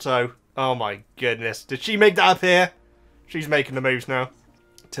 Mistletoe. Oh my goodness. Did she make that up here? She's making the moves now.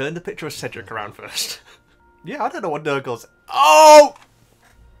 Turn the picture of Cedric around first. Yeah, I don't know what Nurgle's... Oh!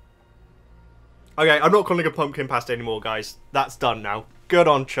 Okay, I'm not calling a pumpkin pasty anymore, guys. That's done now. Good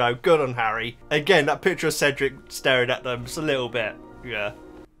on Cho. Good on Harry. Again, that picture of Cedric staring at them just a little bit. Yeah.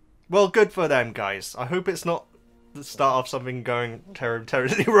 Well, good for them, guys. I hope it's not start off something going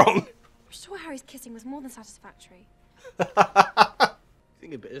terribly wrong. I'm sure Harry's kissing was more than satisfactory. I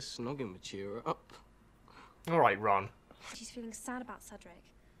think a bit of snogging would cheer her up. Alright, Ron. She's feeling sad about Cedric,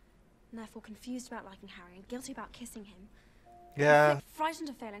 and therefore confused about liking Harry and guilty about kissing him. Yeah. And frightened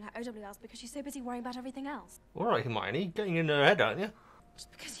of failing her OWLs because she's so busy worrying about everything else. Alright, Hermione, getting in her head, aren't you?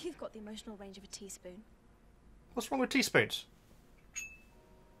 Just because you've got the emotional range of a teaspoon. What's wrong with teaspoons?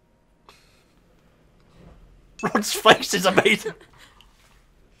 Ron's face is amazing.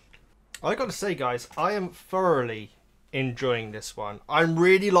 I gotta say, guys, I am thoroughly enjoying this one. I'm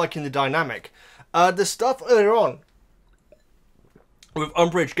really liking the dynamic. The stuff earlier on with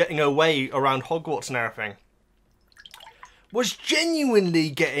Umbridge getting her way around Hogwarts and everything was genuinely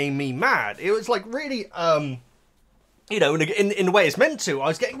getting me mad. It was like really, you know, in the way it's meant to. I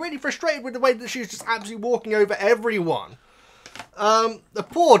was getting really frustrated with the way that she was just absolutely walking over everyone. The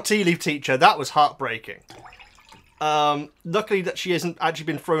poor tea leaf teacher, that was heartbreaking. Luckily that she hasn't actually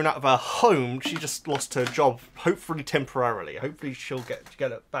been thrown out of her home. She just lost her job, hopefully temporarily. Hopefully she'll get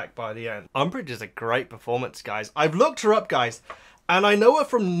it back by the end. Umbridge is a great performance, guys. I've looked her up, guys, and I know her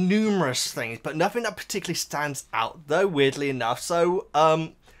from numerous things, but nothing that particularly stands out, though, weirdly enough. So, I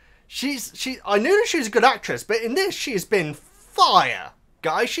knew that she was a good actress, but in this, she has been fire,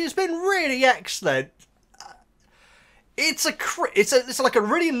 guys. She has been really excellent. It's like a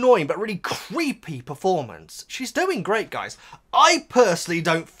really annoying but really creepy performance. She's doing great, guys. I personally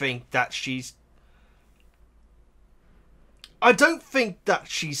don't think that she's... I don't think that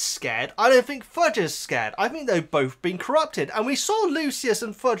she's scared. I don't think Fudge is scared. I think they've both been corrupted. And we saw Lucius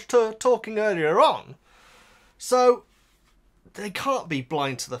and Fudge talking earlier on. So, they can't be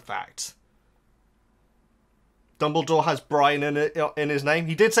blind to the fact. Dumbledore has Brian in his name.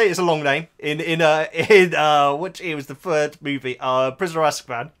 He did say it's a long name in which it was the third movie, Prisoner of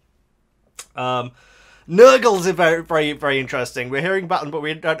Azkaban. Nurgles are very interesting. We're hearing about them, but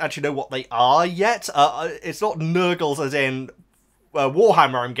we don't actually know what they are yet. It's not Nurgles as in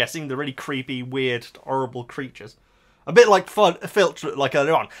Warhammer, I'm guessing. The really creepy, weird, horrible creatures. A bit like Filch, like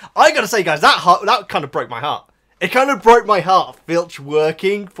earlier on. I gotta say, guys, that kind of broke my heart. It kind of broke my heart, Filch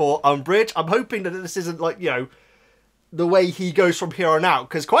working for Umbridge. I'm hoping that this isn't like, you know, the way he goes from here on out,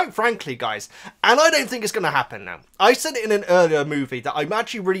 because quite frankly, guys, and I don't think it's going to happen now. I said it in an earlier movie that I'm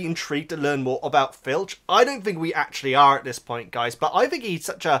actually really intrigued to learn more about Filch. I don't think we actually are at this point, guys, but I think he's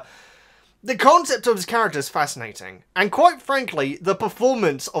such a... The concept of his character is fascinating, and quite frankly, the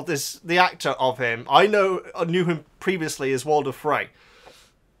performance of the actor of him, I knew him previously as Walder Frey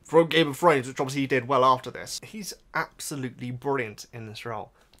from Game of Thrones, which obviously he did well after this. He's absolutely brilliant in this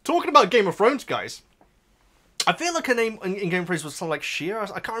role. Talking about Game of Thrones, guys, I feel like her name in Game of Thrones was something like Shira.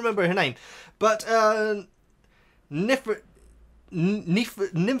 I can't remember her name. But, Nymphador?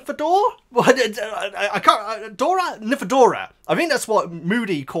 I can't... Nymphadora. I think that's what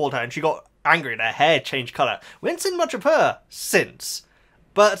Moody called her, and she got angry and her hair changed colour. We haven't seen much of her since.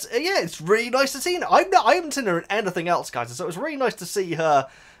 But, yeah, it's really nice to see her. I haven't seen her in anything else, guys, so it was really nice to see her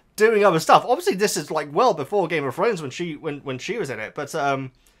doing other stuff. Obviously, this is, like, well before Game of Thrones when she was in it, but,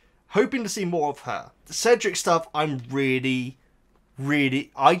 hoping to see more of her. The Cedric stuff, I'm really...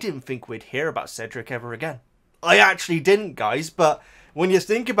 I didn't think we'd hear about Cedric ever again. I actually didn't, guys, but when you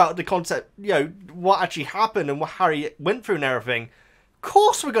think about the concept, you know, what actually happened and what Harry went through and everything, of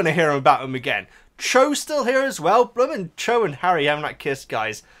course we're going to hear about him again. Cho's still here as well. Blooming Cho and Harry having that kiss,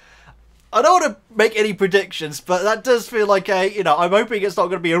 guys. I don't want to make any predictions, but that does feel like a, you know, I'm hoping it's not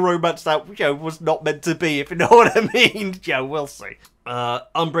going to be a romance that, you know, was not meant to be, if you know what I mean. Yeah, we'll see.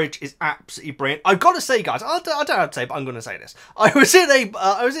 Umbridge is absolutely brilliant. I've got to say, guys, I don't know how to say, but I'm going to say this. I was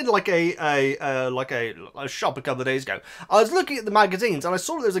in like a shop a couple of days ago. I was looking at the magazines, and I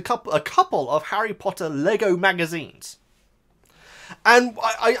saw there was a couple of Harry Potter Lego magazines. And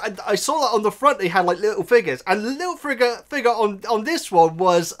I saw that on the front they had like little figures, and the little figure on this one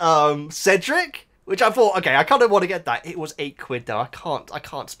was Cedric, which I thought, okay, I kind of want to get that. It was £8 though. I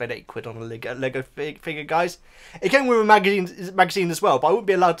can't spend £8 on a Lego figure, guys. It came with a magazine as well, but I wouldn't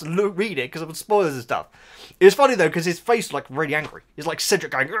be allowed to read it because of the spoilers and stuff. It was funny though because his face was like really angry. He's like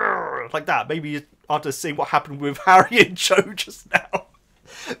Cedric going like that. Maybe after seeing what happened with Harry and Cho just now.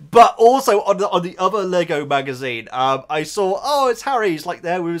 But also on the other Lego magazine, I saw, oh, it's Harry. He's like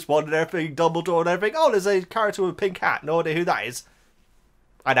there with his wand and everything, Dumbledore and everything. Oh, there's a character with a pink hat. No idea who that is.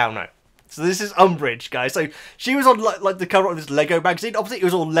 I don't know. So this is Umbridge, guys. So she was on like the cover of this Lego magazine. Obviously, it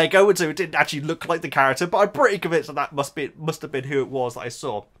was all Lego, and so it didn't actually look like the character. But I'm pretty convinced that must have been who it was that I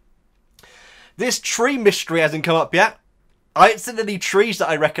saw. This tree mystery hasn't come up yet. I haven't seen any trees that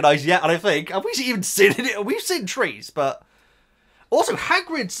I recognise yet, and I think have we even seen it? We've seen trees, but. Also,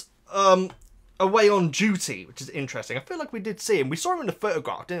 Hagrid's away on duty, which is interesting. I feel like we did see him. We saw him in the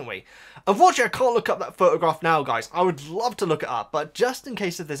photograph, didn't we? Unfortunately, I can't look up that photograph now, guys. I would love to look it up, but just in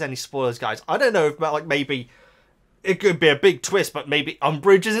case if there's any spoilers, guys, I don't know if, like, maybe it could be a big twist, but maybe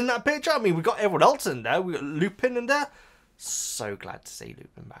Umbridge is in that picture. I mean, we got everyone else in there. We got Lupin in there. So glad to see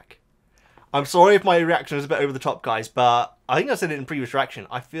Lupin back. I'm sorry if my reaction is a bit over the top, guys, but I think I said it in previous reaction.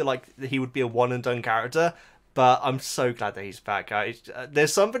 I feel like he would be a one and done character, but I'm so glad that he's back, guys.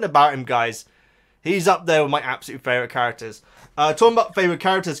 There's something about him, guys. He's up there with my absolute favourite characters. Talking about favourite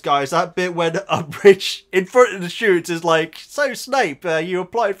characters, guys, that bit when Umbridge, in front of the students, is like, so Snape, you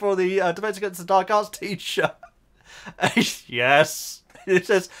applied for the Defense Against the Dark Arts teacher. Yes. It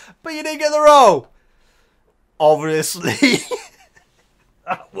says, but you didn't get the role. Obviously.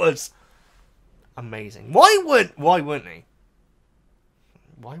 That was amazing. Why wouldn't he?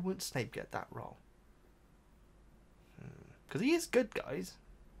 Why wouldn't Snape get that role? Because he is good, guys.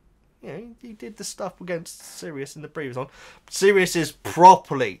 You know, he did the stuff against Sirius in the previous one. Sirius is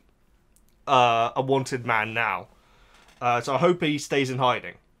properly a wanted man now. So I hope he stays in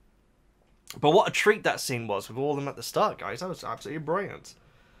hiding. But what a treat that scene was with all of them at the start, guys. That was absolutely brilliant.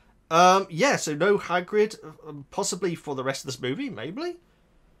 Yeah, so no Hagrid, possibly for the rest of this movie, maybe.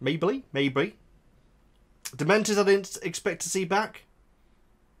 Dementors I didn't expect to see back.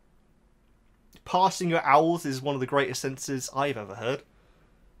 Passing your owls is one of the greatest sentences I've ever heard.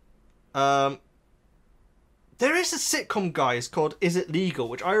 There is a sitcom, guys, called Is It Legal,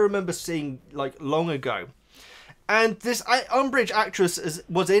 which I remember seeing like long ago. And this Umbridge actress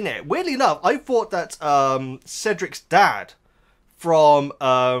was in it. Weirdly enough, I thought that Cedric's dad from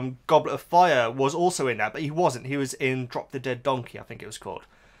Goblet of Fire was also in that, but he wasn't. He was in Drop the Dead Donkey, I think it was called.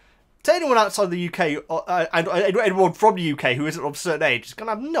 To anyone outside the UK, and anyone from the UK who isn't of a certain age, is going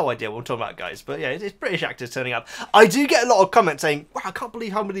to have no idea what I'm talking about, guys. But yeah, it's British actors turning up. I do get a lot of comments saying, wow, I can't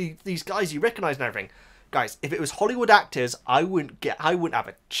believe how many of these guys you recognise and everything. Guys, if it was Hollywood actors, I wouldn't have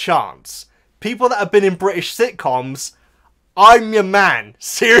a chance. People that have been in British sitcoms, I'm your man.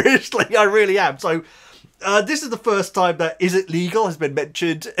 Seriously, I really am. So, this is the first time that Is It Legal has been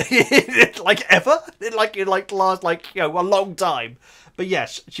mentioned, like ever, in last, a long time. But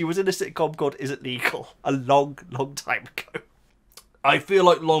yes, she was in a sitcom called Is It Legal a long time ago. I feel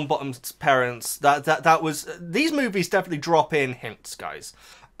like Longbottom's parents, that was, these movies definitely drop in hints, guys.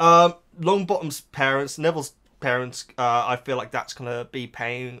 Longbottom's parents, Neville's parents, I feel like that's going to be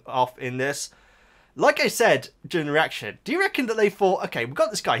paying off in this. Like I said during the reaction, do you reckon that they thought, okay, we've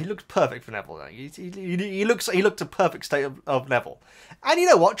got this guy, he looks perfect for Neville. He looked a perfect state of Neville. And you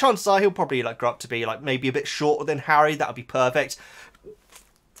know what, chances are he'll probably grow up to be maybe a bit shorter than Harry, that would be perfect.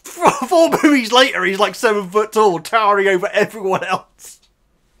 4 movies later, he's 7 foot tall, towering over everyone else.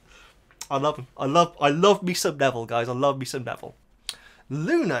 I love him. I love me some Neville, guys. I love me some Neville.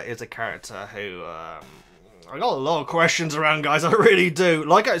 Luna is a character who, I got a lot of questions around, guys. I really do.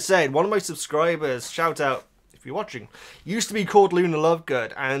 Like I said, one of my subscribers, shout out if you're watching, used to be called Luna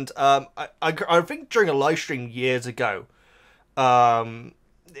Lovegood, and I think during a live stream years ago,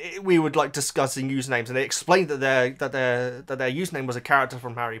 we were discussing usernames, and they explained that their username was a character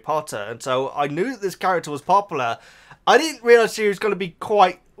from Harry Potter, and so I knew that this character was popular. I didn't realise she was going to be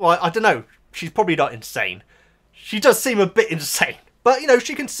quite, well, I don't know, she's probably not insane. She does seem a bit insane, but you know,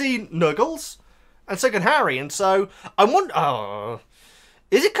 she can see Nuggles, and so can Harry, and so I wonder,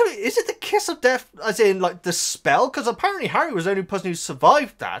 is it the kiss of death, as in the spell? Because apparently Harry was the only person who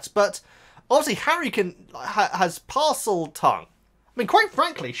survived that, but obviously Harry has parcel tongue. I mean, quite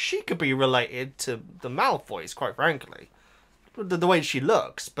frankly, she could be related to the Malfoys, quite frankly. The way she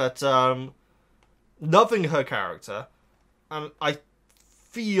looks, but loving her character, and I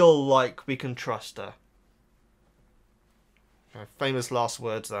feel like we can trust her. Famous last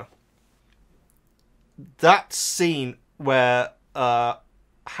words, though. That scene where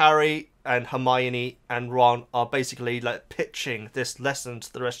Harry and Hermione and Ron are basically pitching this lesson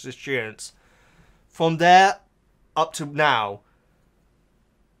to the rest of the students. From there up to now,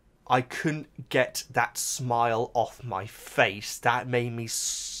 I couldn't get that smile off my face. That made me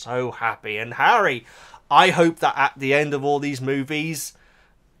so happy. And Harry, I hope that at the end of all these movies,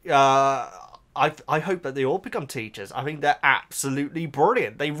 I hope that they all become teachers. I think they're absolutely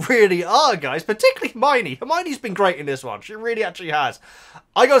brilliant. They really are, guys. Particularly Hermione. Hermione's been great in this one. She really actually has.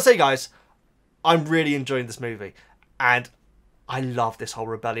 I gotta say, guys, I'm really enjoying this movie, and I love this whole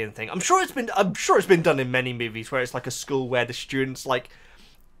rebellion thing. I'm sure it's been done in many movies where it's a school where the students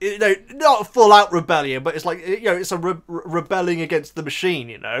you know, not full out rebellion, but it's you know, it's a rebelling against the machine,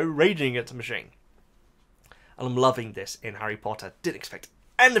 you know, raging against the machine. And I'm loving this in Harry Potter. Didn't expect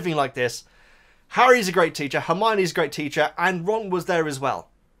anything like this. Harry's a great teacher, Hermione's a great teacher, and Ron was there as well.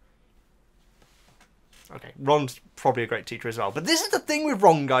 Okay, Ron's probably a great teacher as well. But this is the thing with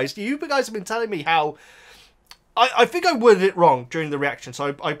Ron, guys. You guys have been telling me how... I think I worded it wrong during the reaction,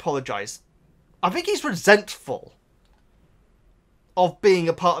 so I apologise. I think he's resentful of being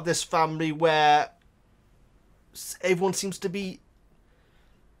a part of this family where everyone seems to be...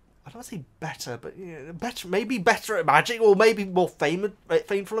 I don't want to say better, but better, maybe better at magic, or maybe more famous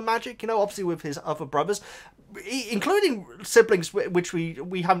at magic. You know, obviously with his other brothers, including siblings which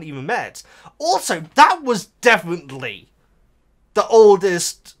we haven't even met. Also, that was definitely the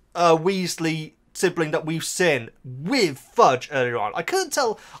oldest Weasley sibling that we've seen with Fudge earlier on. I couldn't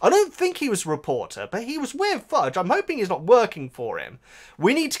tell. I don't think he was a reporter, but he was with Fudge. I'm hoping he's not working for him.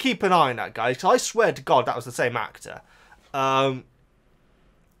 We need to keep an eye on that, guys, because I swear to God that was the same actor.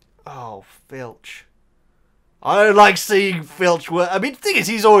 Oh, Filch. I don't like seeing Filch work. I mean, the thing is,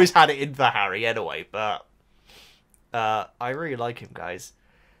 he's always had it in for Harry anyway, but I really like him, guys.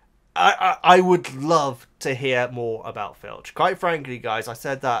 I would love to hear more about Filch. Quite frankly, guys, I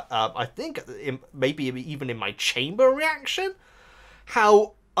said that, I think, maybe even in my chamber reaction,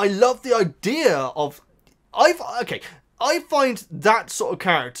 how I love the idea of... I find that sort of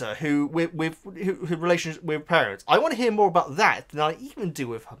character who relationship with parents. I want to hear more about that than I even do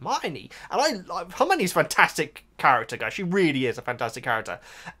with Hermione. And Hermione's a fantastic character, guys. She really is a fantastic character.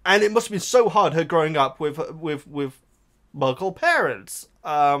 And it must have been so hard her growing up with Muggle parents.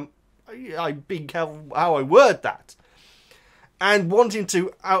 I'm being careful how I word that. And wanting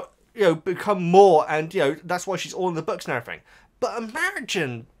to become more, and that's why she's all in the books and everything. But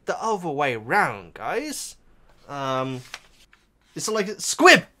imagine the other way around, guys. It's like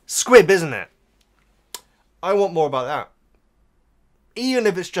Squib, isn't it? I want more about that. Even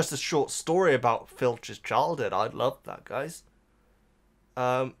if it's just a short story about Filch's childhood, I'd love that, guys.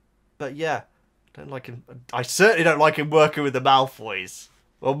 But yeah, don't like him. I certainly don't like him working with the Malfoys.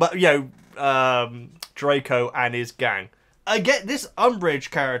 Well, but Draco and his gang. I get this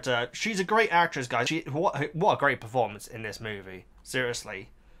Umbridge character. She's a great actress, guys. What a great performance in this movie. Seriously.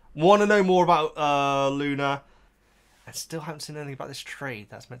 Want to know more about Luna? I still haven't seen anything about this trade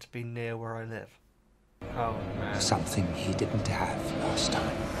that's meant to be near where I live. Oh, man. Something he didn't have last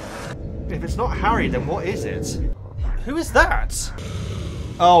time. If it's not Harry, then what is it? Who is that?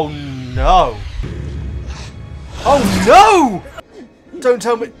 Oh, no. Oh, no! Don't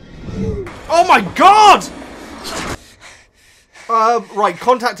tell me... Oh, my God! Right,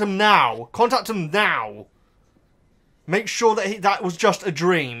 contact him now. Contact him now. Make sure that that was just a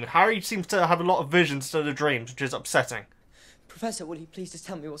dream. Harry seems to have a lot of visions to the dreams, which is upsetting. Professor, will you please just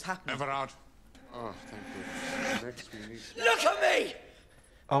tell me what's happening? Everard. Oh, thank you. Next we need... Look at me!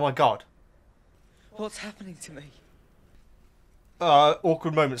 Oh my God. What's happening to me?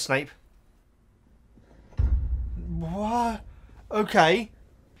 Awkward moment, Snape. What? Okay.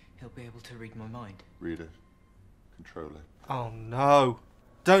 He'll be able to read my mind. Read it. Control it. Oh no.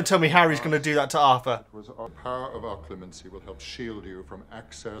 Don't tell me Harry's going to do that to Arthur. The power of our clemency will help shield you from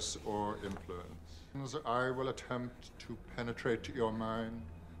access or influence. I will attempt to penetrate your mind.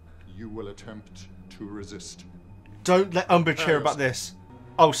 You will attempt to resist. Don't let Umbridge hear about this.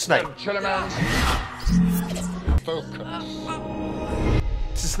 Oh, Snape. Focus.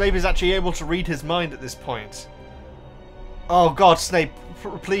 So Snape is actually able to read his mind at this point. Oh God, Snape,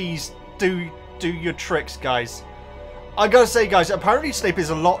 please do your tricks, guys. I gotta say, guys, apparently Snape is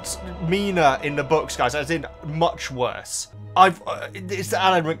a lot meaner in the books, guys, as in much worse. It's the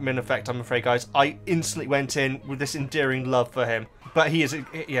Alan Rickman effect, I'm afraid, guys. I instantly went in with this endearing love for him. But he is,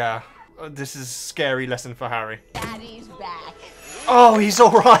 yeah, this is a scary lesson for Harry. Daddy's back. Oh, he's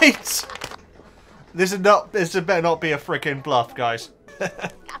alright! This better not be a freaking bluff, guys.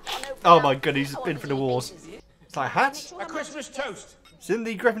 Oh my god, he's been for the wars. It's like a hat? A Christmas toast. It's in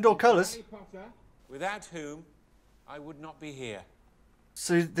the Gryffindor colours. Without whom I would not be here.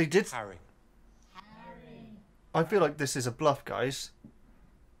 So they did... Harry. I feel like this is a bluff, guys.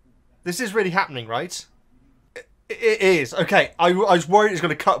 This is really happening, right? It is. Okay, I was worried it's going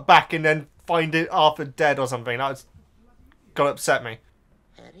to cut back and then find it Arthur dead or something. That's going to upset me.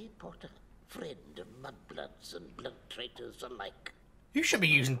 Harry Potter, friend of mudbloods and blood traitors alike. You should be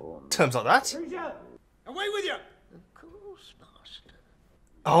using terms like that. Away with you! Of course, Master.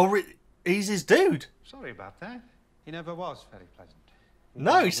 Oh, he's his dude. Sorry about that. He never was very pleasant.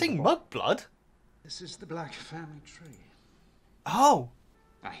 No, he's saying mudblood. This is the Black family tree. Oh.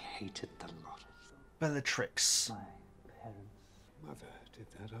 I hated the lot of them. Bellatrix. My parents. Mother did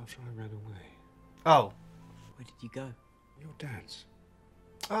that after I ran away. Oh. Where did you go? Your dad's.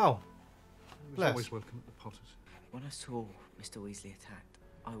 Oh. I was always welcome at the Potters. When I saw Mr. Weasley attacked,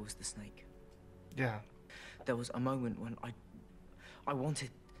 I was the snake. Yeah. There was a moment when I wanted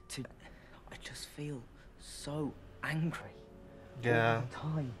to... I just feel so angry. Yeah. All the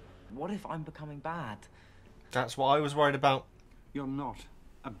time. What if I'm becoming bad? That's what I was worried about. You're not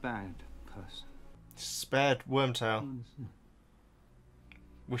a bad person. Spared Wormtail.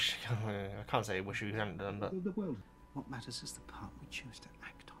 Wish I can't say wish you hadn't done, but The world. What matters is the part we choose to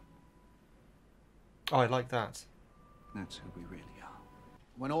act on. oh, I like that. That's who we really are.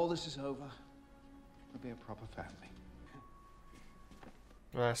 When all this is over, we'll be a proper family.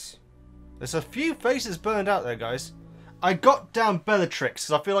 Yes. There's a few faces burned out there, guys. I got down Bellatrix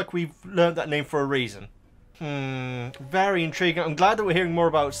because I feel like we've learned that name for a reason. Very intriguing. I'm glad that we're hearing more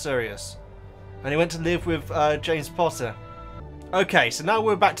about Sirius. And he went to live with James Potter. Okay, so now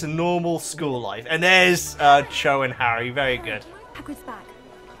we're back to normal school life. And there's Cho and Harry. Very good. Hagrid's back.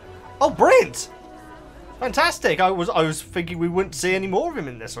 Oh, brilliant! Fantastic. I was thinking we wouldn't see any more of him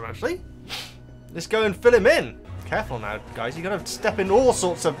in this one, actually. Let's go and fill him in. Careful now, guys. You're going to step in all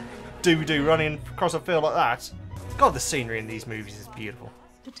sorts of doo-doo running across a field like that. God, the scenery in these movies is beautiful.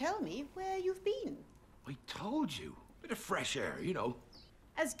 To tell me where you've been. I told you. Bit of fresh air, you know.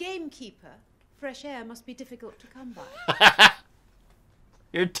 As gamekeeper, fresh air must be difficult to come by.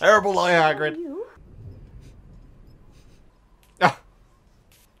 You're a terrible liar, Hagrid. Ah.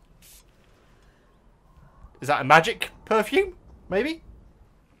 Is that a magic perfume? Maybe?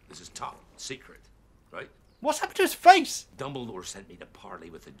 This is top secret, right? What's happened to his face? Dumbledore sent me to parley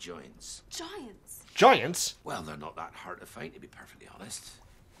with the giants. Giants? Giants? Well, they're not that hard to fight, to be perfectly honest.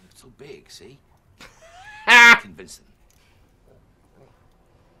 They're so big, see? Convincing.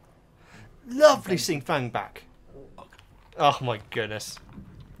 Lovely seeing Fang back. Oh my goodness.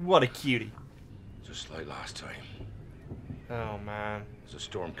 What a cutie. Just like last time. Oh man. There's a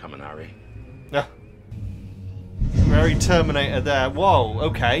storm coming, Harry. Yeah. Very Terminator there. Whoa,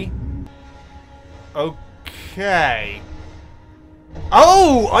 okay. Okay.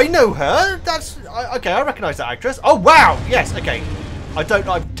 Oh, I know her. That's okay. I recognise that actress. Oh wow, yes. Okay.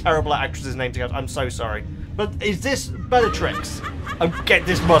 I'm terrible at actresses' names. I'm so sorry. But is this Bellatrix?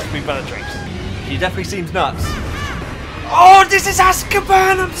 This must be Bellatrix. She definitely seems nuts. Oh, this is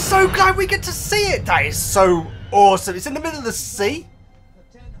Azkaban. I'm so glad we get to see it. That is so awesome. It's in the middle of the sea.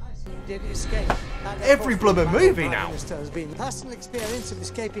 Did escape. Every blubber movie now. Has been personal experience of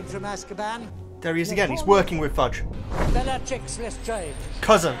escaping from Azkaban. There he is again. He's working with Fudge. Bellatrix Lestrange.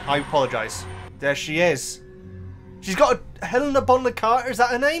 Cousin, I apologise. There she is. She's got a Helena Bonham Carter. Is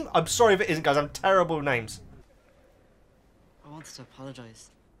that her name? I'm sorry if it isn't, guys. I'm terrible with names. I wanted to apologise.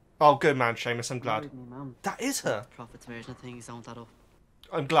 Oh, good man, Seamus. I'm glad. That is her. Prophet's version of things don't that up.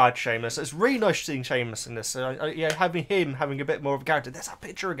 I'm glad, Seamus. It's really nice seeing Seamus in this. Yeah, having him having a bit more of a character. There's that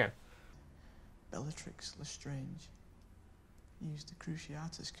picture again. Bellatrix Lestrange used the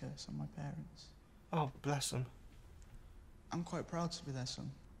Cruciatus curse on my parents. Oh, bless them. I'm quite proud to be their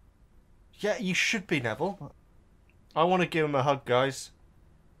son. Yeah, you should be, Neville. I want to give him a hug, guys.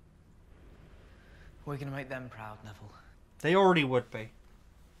 We're going to make them proud, Neville. They already would be.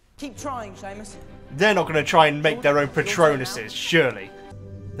 Keep trying, Seamus. They're not going to try and make their own Patronuses, surely.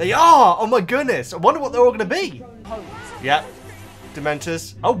 They are! Oh my goodness! I wonder what they're all going to be. Yep.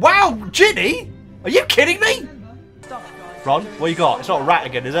 Dementors. Oh wow! Ginny? Are you kidding me? Ron, what you got? It's not a rat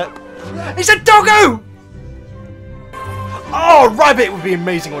again, is it? It's a doggo! Oh, rabbit would be an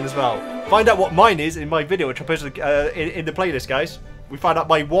amazing one as well. Find out what mine is in my video, which I posted in the playlist, guys. We find out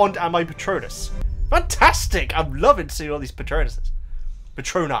my wand and my Patronus. Fantastic! I'm loving seeing all these Patronuses.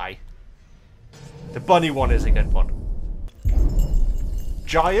 Patroni. The bunny one is a good one.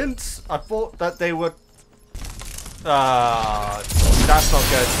 Giants? I thought that they were... that's not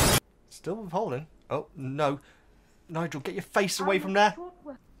good. Still withholding. Oh, no. Nigel, get your face away from there.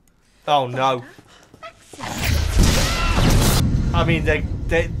 Oh, no. I mean,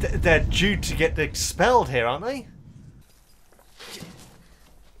 they're due to get expelled here, aren't they?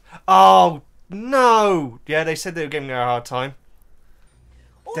 Oh, no. Yeah, they said they were giving her a hard time.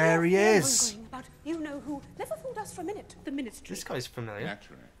 There he is. About you know who never fooled us for a minute. The ministry. This guy's familiar.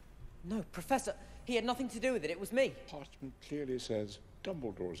 Naturally. No, Professor, he had nothing to do with it. It was me. Parchment clearly says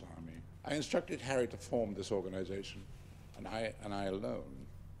Dumbledore's army. I instructed Harry to form this organization, and I alone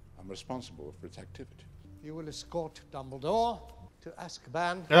am responsible for its activity. You will escort Dumbledore to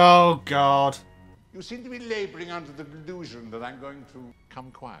Azkaban. Oh, God. You seem to be laboring under the delusion that I'm going to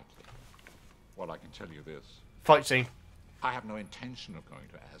come quietly. Well, I can tell you this. Fight scene. I have no intention of going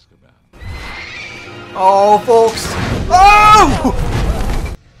to Azkaban. Oh, folks.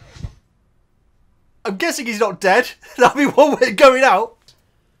 Oh! I'm guessing he's not dead. That'd be one way of going out.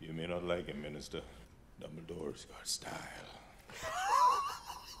 You may not like him, Minister. Dumbledore's got style.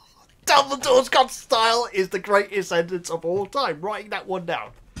 Dumbledore's got style is the greatest sentence of all time. Writing that one down.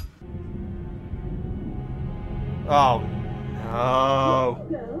 Oh, no.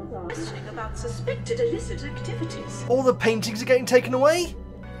 Girls are questioning about suspected illicit activities. All the paintings are getting taken away?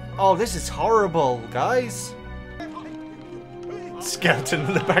 Oh, this is horrible, guys. Skeleton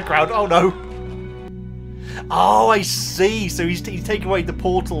in the background. Oh, no. Oh, I see. So he's taking away the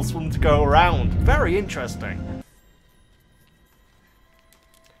portals for them to go around. Very interesting.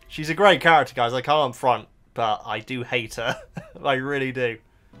 She's a great character, guys. I can't front, but I do hate her. I really do.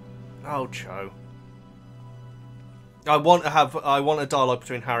 Oh, Cho. I want a dialogue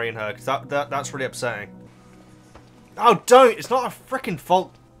between Harry and her, because that's really upsetting. Oh, don't! It's not our freaking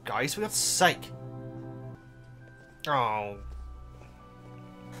fault, guys. For God's sake. Oh.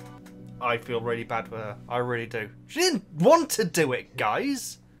 I feel really bad for her. I really do. She didn't want to do it,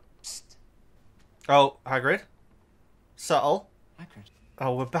 guys. Psst. Oh, Hagrid. Subtle. Hagrid.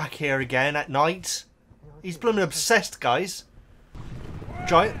 Oh, we're back here again at night. He's blooming obsessed, guys.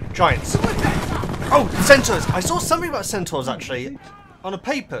 Giants. Oh, centaurs! I saw something about centaurs, actually, on the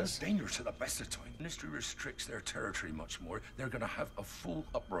papers. Danger to the best of time. The ministry restricts their territory much more. They're going to have a full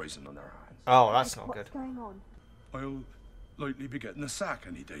uprising on their hands. Oh, that's not good. What's going on? I'll likely be getting the sack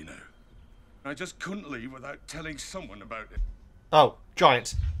any day now. I just couldn't leave without telling someone about it. Oh,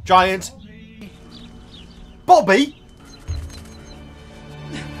 giant. Giant. Bobby?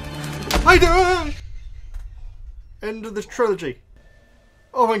 How you doing? End of this trilogy.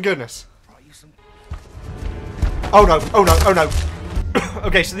 Oh my goodness. Oh no, oh no, oh no.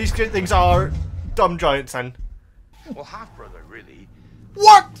 Okay, so these things are dumb giants then. Well, half-brother, really.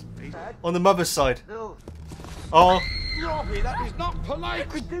 What? On the mother's side. No. Oh. Robbie, that is not polite.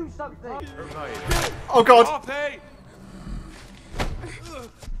 Could do something. Oh god. Robbie.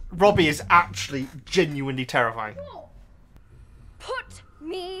 Robbie is actually genuinely terrifying. Put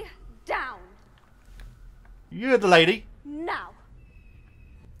me down. You're the lady. Now.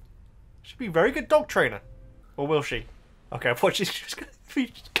 She'd be a very good dog trainer. Or will she? Okay, I thought she's just going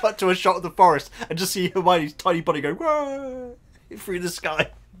to cut to a shot of the forest and just see Hermione's tiny body go whoa, through the sky.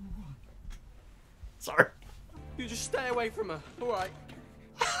 Sorry. You just stay away from her, alright?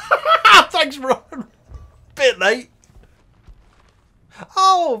 Thanks, Ron. Bit late.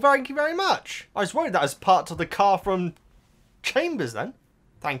 Oh, thank you very much. I was worried that was part of the car from Chambers then.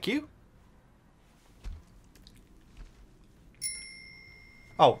 Thank you.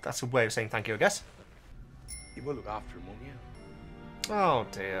 Oh, that's a way of saying thank you, I guess. You will look after him, won't you? Oh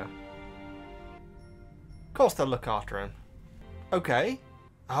dear. Of course they'll look after him. Okay.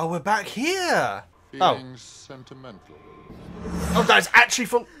 Oh, we're back here. Feeling sentimental. Oh, that's actually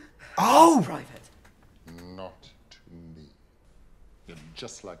from... Oh! Private. Not to me. You're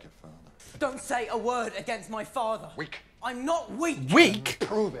just like your father. Don't say a word against my father. Weak. I'm not weak. Weak?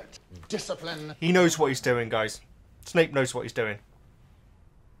 Prove it. Discipline. He knows what he's doing, guys. Snape knows what he's doing.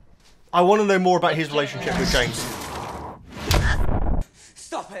 I want to know more about his relationship with James.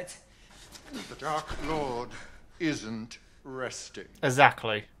 Stop it. The Dark Lord isn't resting.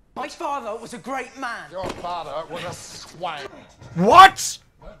 Exactly. My father was a great man. Your father was a swine. What?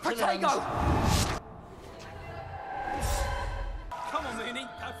 Protego! Come on, Mooney,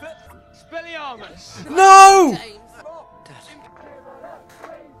 go for it. Spelliarmus. No!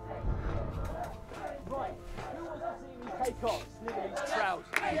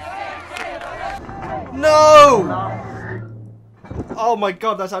 No! Oh my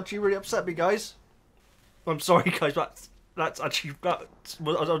god, that's actually really upset me, guys. I'm sorry, guys, but that's actually... I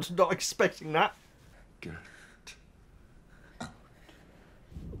was not expecting that. Good.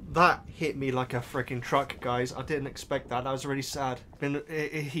 That hit me like a freaking truck, guys. I didn't expect that. That was really sad.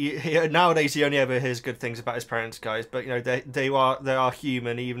 Nowadays, he only ever hears good things about his parents, guys. But, you know, they are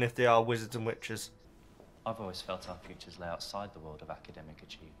human, even if they are wizards and witches. I've always felt our futures lay outside the world of academic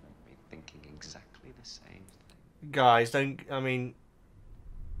achievement. We're thinking exactly the same thing. Guys, don't... I mean...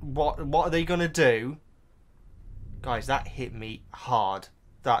 What are they going to do? Guys, that hit me hard.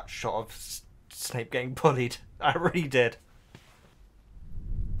 That shot of Snape getting bullied. I really did.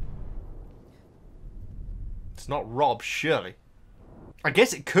 It's not Rob, surely. I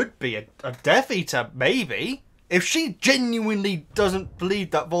guess it could be a Death Eater, maybe. If she genuinely doesn't believe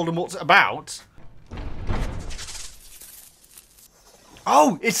that Voldemort's about...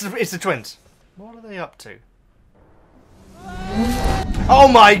 Oh, it's the twins. What are they up to? Oh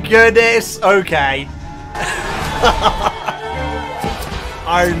my goodness! Okay.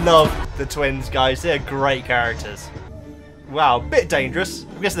 I love the twins, guys. They're great characters. Wow, bit dangerous.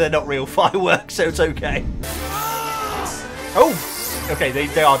 I guess they're not real fireworks, so it's okay. Oh! Okay,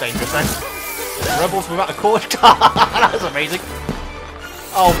 they are dangerous then. Rebels without a cord. That's amazing.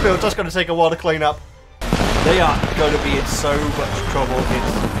 Oh, Phil, just going to take a while to clean up. They are going to be in so much trouble.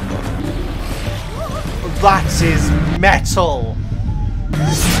 That is metal.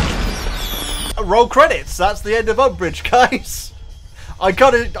 Roll credits. That's the end of Umbridge, guys. I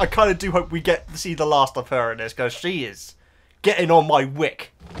kind of do hope we get to see the last of her in this, because she is getting on my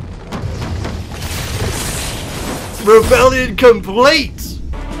wick. Rebellion complete.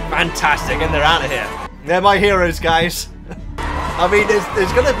 Fantastic, and they're out of here. They're my heroes, guys. I mean,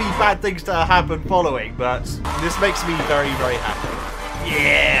 there's going to be bad things to happen following, but this makes me very, very happy.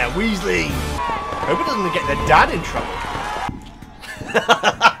 Yeah, Weasley. Hope it doesn't get their dad in trouble.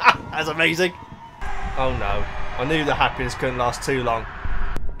 That's amazing. Oh no. I knew the happiness couldn't last too long.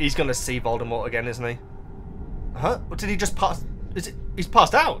 He's going to see Voldemort again, isn't he? Huh? What did he just pass? He's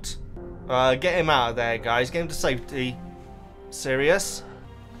passed out? Get him out of there, guys. Get him to safety. Serious?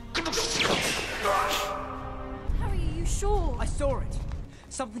 Harry, are you sure? I saw it.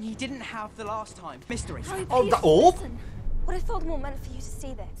 Something he didn't have the last time. Mystery. Harry, oh, please, the orb? listen. What if Voldemort meant for you to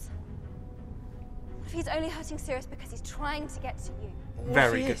see this? What if he's only hurting Sirius because he's trying to get to you?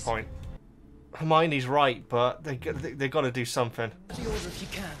 Very good point. Hermione's right, but they got to do something. The order if you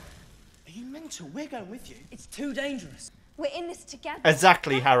can. Are you mental? We're going with you. It's too dangerous. We're in this together.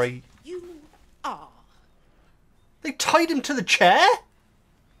 Exactly, Harry. You are. They tied him to the chair?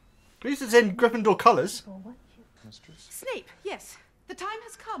 At least it's in Gryffindor colours. Snape, yes. The time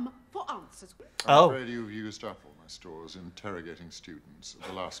has come for answers. I'm afraid you've used up all my stores interrogating students.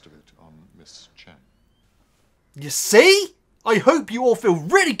 The last of it on Miss Chen. You see? I hope you all feel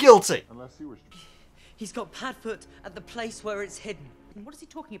really guilty. Unless you wish to. He's got Padfoot at the place where it's hidden. And what is he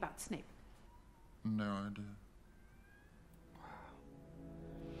talking about, Snape? No idea.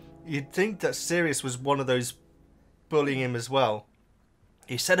 You'd think that Sirius was one of those bullying him as well.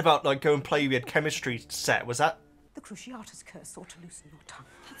 He said about like go and play with your chemistry set. Was that? The Cruciatus curse sought to loosen your tongue.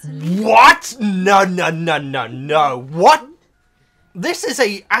 What? No. What? This is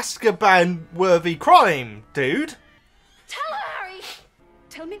a Azkaban-worthy crime, dude. Tell her, Harry!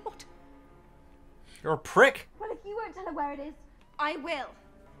 Tell me what? You're a prick. Well, if you won't tell her where it is, I will.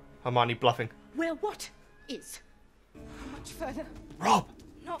 Hermione bluffing. Where what is? How much further? Rob!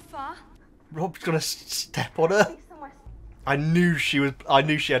 Not far. Rob's gonna step on her. I knew she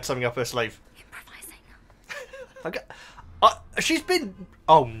had something up her sleeve. Improvising. Okay. She's been...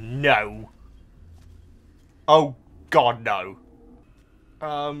 Oh, no. Oh, God, no.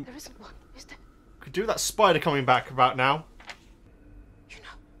 There isn't one, is there? Could do that spider coming back about now. You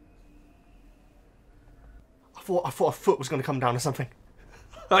know. I thought a foot was going to come down or something.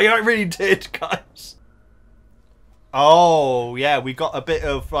 I really did, guys. Oh, yeah, we got a bit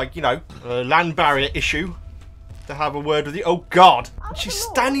of, like, you know, a land barrier issue to have a word with you. Oh, God. She's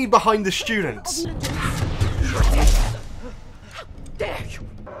standing behind the students. How dare you?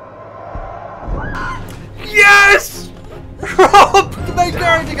 Yes! Rob, the main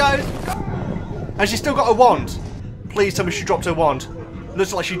character, guys. And she's still got a wand. Please tell me she dropped her wand.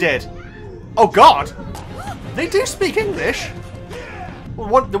 Looks like she did. Oh, God. They do speak English.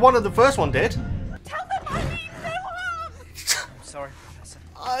 Well, the one of the first one did. Tell them I mean no harm. I'm sorry, Professor.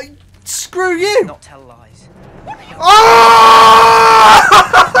 Screw you. Not tell lies. Oh!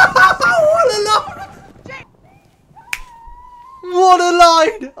 What a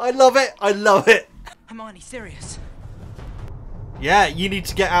line! I love it. I love it. Hermione, serious. Yeah, you need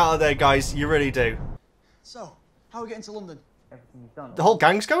to get out of there, guys. You really do. So, how are we getting to London? Everything's done. The whole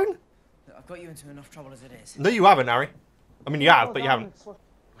gang's going? I've got you into enough trouble as it is. No, you haven't, Harry. I mean, you have, but you haven't.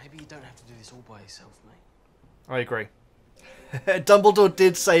 Maybe you don't have to do this all by yourself, mate. I agree. Dumbledore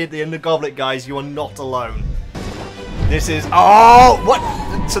did say at the end of Goblet, guys, you are not alone. This is... Oh! What?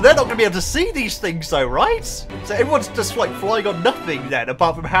 So they're not going to be able to see these things, though, right? So everyone's just, like, flying on nothing, then,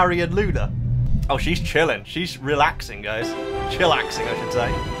 apart from Harry and Luna. Oh, she's chilling. She's relaxing, guys. Chillaxing, I should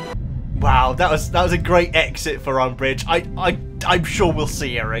say. Wow, that was a great exit for Umbridge. I'm sure we'll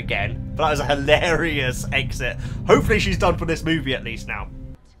see her again. But that was a hilarious exit. Hopefully she's done for this movie at least now.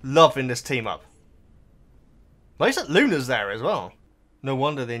 Loving this team up. Nice that Luna's there as well. No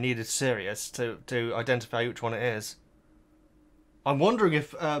wonder they needed Sirius to identify which one it is. I'm wondering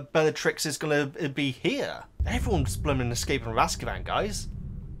if Bellatrix is going to be here. Everyone's blooming escaping from Azkaban, guys.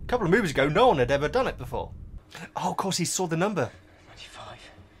 A couple of movies ago, no one had ever done it before. Oh, of course, he saw the number. 95.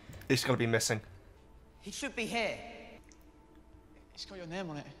 It's going to be missing. He should be here. It's got your name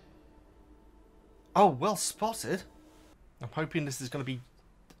on it. Oh, well spotted. I'm hoping this is going to be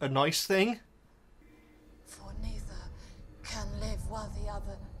a nice thing. For neither can live while the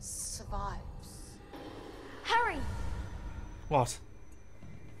other survives. Harry! What?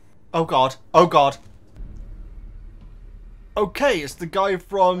 Oh, God. Oh, God. Okay, it's the guy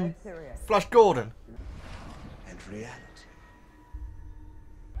from Flash Gordon. And reality.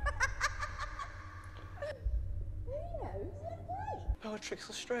 Bellatrix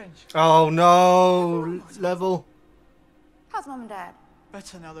Lestrange. Oh no, level. How's Mum and Dad?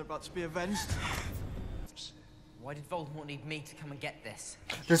 Better now they're about to be avenged. Why did Voldemort need me to come and get this?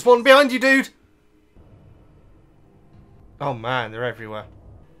 There's one behind you, dude. Oh man, they're everywhere.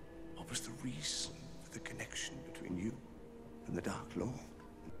 What was the reason for the connection between you and the Dark Lord?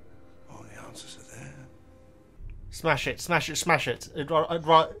 All the answers are there. Smash it, smash it, smash it.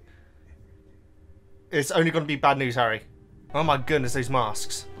 It's only going to be bad news, Harry. Oh my goodness, those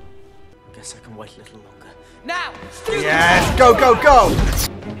masks. Guess I can wait a little longer. Now! Yes! Go, go, go!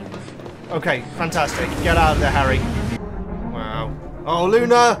 Okay, fantastic. Get out of there, Harry. Wow. Oh,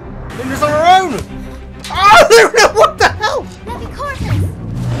 Luna! Luna's on her own! Oh, Luna! What the hell?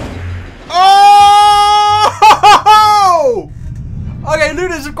 Oh! Okay,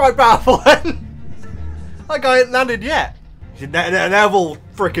 Luna's quite powerful then. That guy ain't landed yet. Neville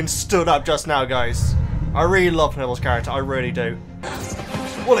freaking stood up just now, guys. I really love Neville's character. I really do.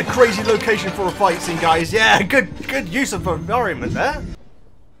 What a crazy location for a fight scene, guys. Yeah, good use of environment there.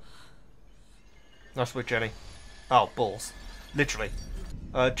 Nice with Jenny. Oh, balls. Literally.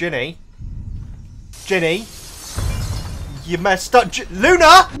 Ginny. Ginny. You messed up.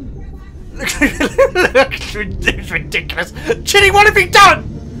 Luna! It's ridiculous. Ginny, what have you done?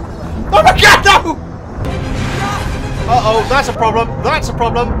 Oh my god, no! Uh-oh, that's a problem. That's a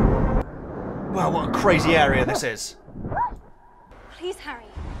problem. Wow, what a crazy area this is. Please, Harry.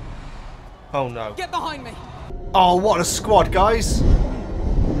 Oh no. Get behind me! Oh, what a squad, guys!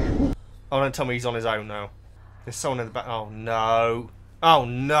 Oh, don't tell me he's on his own now. There's someone in the back. Oh no. Oh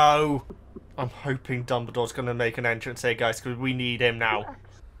no. I'm hoping Dumbledore's going to make an entrance here, guys, because we need him now.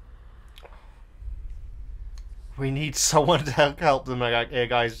 We need someone to help them here,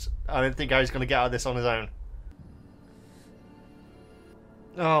 guys. I don't think Harry's going to get out of this on his own.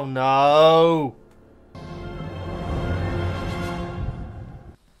 Oh no.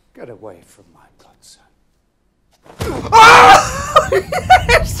 Get away from my godson. Ah!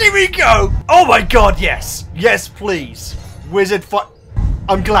 Yes, here we go! Oh my god, yes! Yes, please. Wizard fight.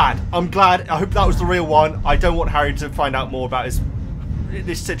 I'm glad. I'm glad. I hope that was the real one. I don't want Harry to find out more about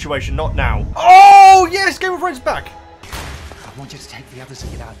this situation. Not now. Oh, yes! Game of Thrones back! I want you to take the others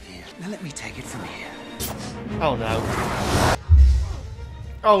and get out of here. Now let me take it from here. Oh no.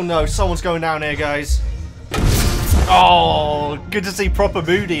 Oh no, someone's going down here, guys. Oh, good to see proper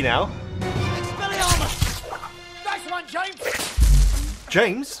Moody now. Nice one, James.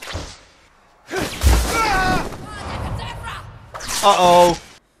 James? Uh-oh.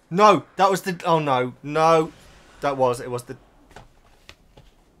 No, that was the... Oh, no. No. It was the...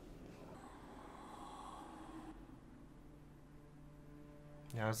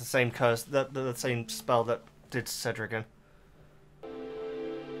 Yeah, it was the same curse, the same spell that did Cedric in.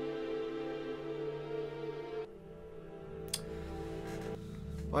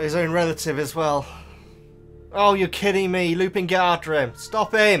 Well, his own relative as well. Oh, you're kidding me. Lupin, get after him.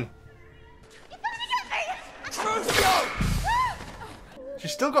 Stop him.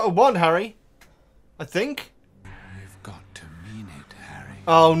 She's still got a wand, Harry. I think. You've got to mean it, Harry.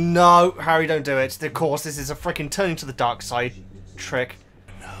 Oh, no. Harry, don't do it. Of course, this is a freaking turning to the dark side trick.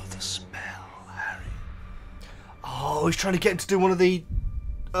 Know the spell, Harry. Oh, he's trying to get him to do one of the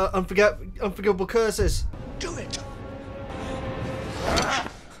unforgivable curses. Do it.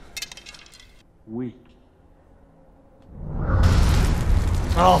 Weak.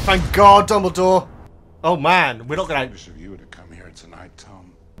 Oh, thank God, Dumbledore. Oh, man. We're not going to... of you to come here tonight,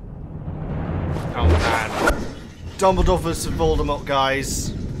 Tom. Oh, man. Dumbledore versus Voldemort,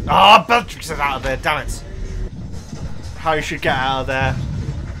 guys. Ah, Bellatrix is out of there. Damn it. Harry should get out of there.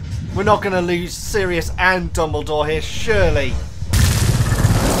 We're not going to lose Sirius and Dumbledore here, surely.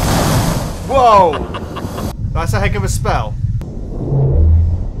 Whoa. That's a heck of a spell.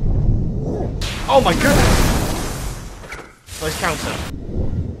 Oh my goodness! Nice counter.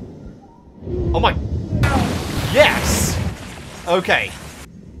 Oh my... Yes! Okay.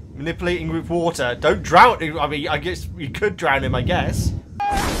 Manipulating with water. Don't drown him. I mean, I guess you could drown him, I guess.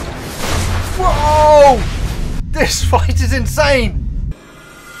 Whoa! This fight is insane!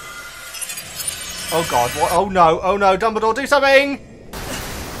 Oh god, what? Oh no, Dumbledore, do something!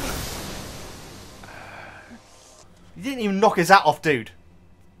 You didn't even knock his hat off, dude.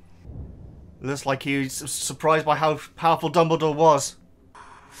 Looks like he was surprised by how powerful Dumbledore was.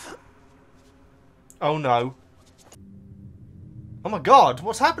 Oh no. Oh my god,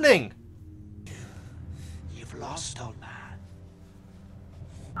 what's happening? You've lost, old man.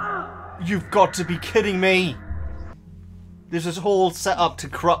 You've got to be kidding me. This was all set up to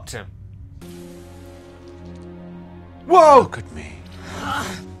corrupt him. Whoa! Look at me.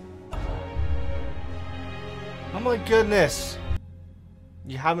 Oh my goodness.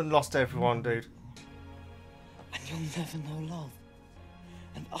 You haven't lost everyone, dude. And you'll never know love.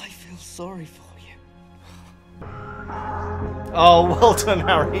 And I feel sorry for you. Oh, well done,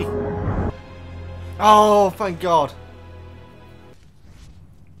 Harry. Oh, thank God.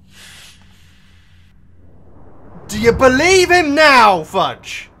 Do you believe him now,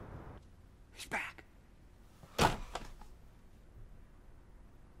 Fudge? He's back.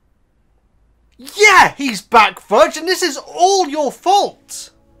 Yeah, he's back, Fudge, and this is all your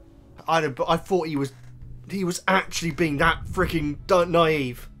fault. I thought he was actually being that freaking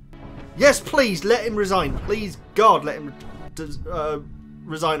naive. Yes, please let him resign. Please, God, let him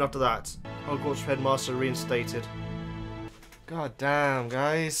resign after that. Hogwarts headmaster reinstated. God damn,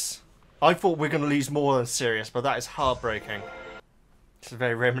 guys. I thought we were going to lose more than Sirius, but that is heartbreaking. It's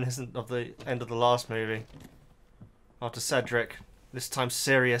very reminiscent of the end of the last movie. After Cedric, this time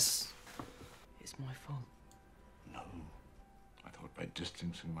Sirius. It's my fault. No. I thought by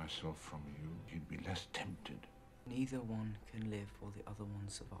distancing myself from you, you'd be less tempted. Neither one can live while the other one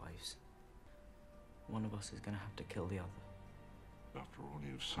survives. One of us is going to have to kill the other. After all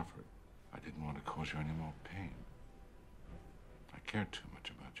you've suffered, I didn't want to cause you any more pain. I cared too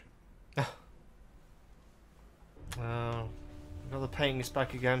much about you. Oh, got the paintings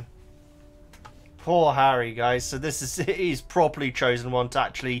back again. Poor Harry, guys. So this is he's properly chosen one to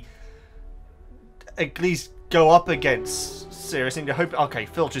actually at least go up against Sirius. And I hope. Okay,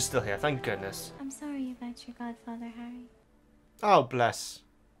 Filch is still here. Thank goodness. I'm sorry about your godfather, Harry. Oh, bless.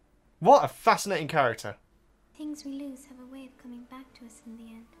 What a fascinating character. Things we lose have a way of coming back to us in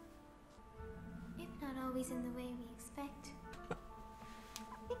the end. If not always in the way we expect.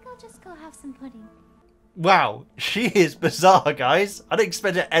 I think I'll just go have some pudding. Wow, she is bizarre, guys. I didn't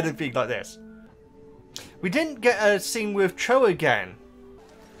expect anything like this. We didn't get a scene with Cho again.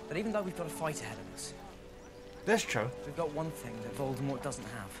 But even though we've got a fight ahead of us, There's Cho. we've got one thing that Voldemort doesn't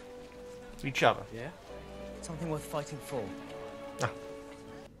have. Each other. Yeah? Something worth fighting for.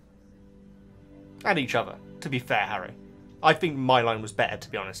 And each other, to be fair, Harry. I think my line was better, to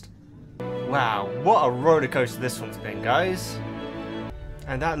be honest. Wow, what a roller coaster this one's been, guys.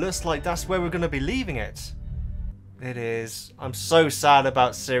 And that looks like that's where we're going to be leaving it. It is. I'm so sad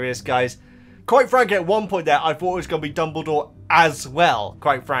about Sirius, guys. Quite frankly, at one point there, I thought it was going to be Dumbledore as well,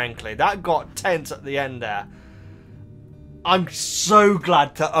 quite frankly. That got tense at the end there. I'm so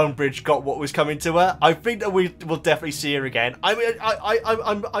glad that Umbridge got what was coming to her. I think that we will definitely see her again. I mean,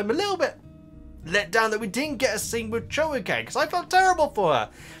 I'm a little bit let down that we didn't get a scene with Cho again, because I felt terrible for her.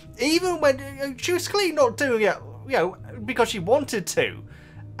 Even when she was clearly not doing it, because she wanted to.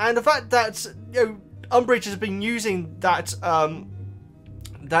 And the fact that Umbridge has been using that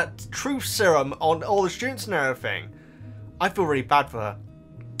that truth serum on all the students and everything, I feel really bad for her.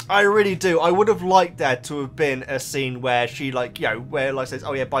 I really do. I would have liked there to have been a scene where she where says,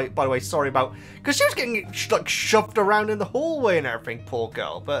 "Oh yeah, by the way, sorry about," because she was getting shoved around in the hallway and everything, poor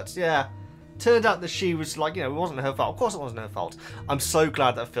girl. But yeah, turned out that she was it wasn't her fault. Of course, it wasn't her fault. I'm so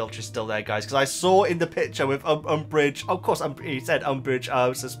glad that Filch is still there, guys, because I saw in the picture with Umbridge. Of course, he said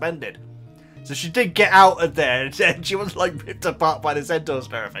Umbridge suspended, so she did get out of there, and she was ripped apart by the centaurs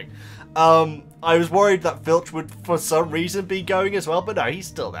and everything. I was worried that Filch would, for some reason, be going as well, but no, he's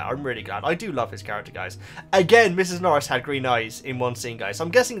still there. I'm really glad. I do love his character, guys. Again, Mrs. Norris had green eyes in one scene, guys. So I'm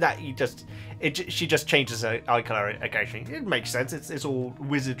guessing that she just changes her eye color occasionally. It makes sense. It's all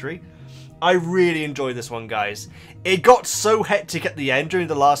wizardry. I really enjoyed this one, guys. It got so hectic at the end during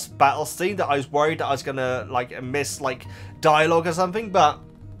the last battle scene that I was worried that I was gonna miss dialogue or something, but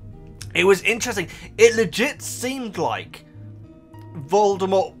it was interesting. It legit seemed like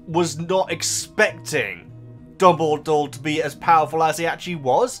Voldemort was not expecting Dumbledore to be as powerful as he actually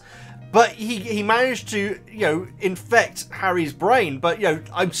was, but he managed to infect Harry's brain. But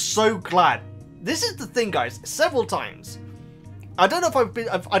I'm so glad. This is the thing, guys. Several times, I don't know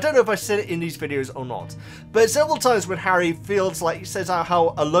if I said it in these videos or not, but several times when Harry feels he says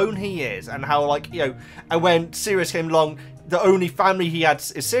how alone he is, and how and when Sirius came along, the only family he had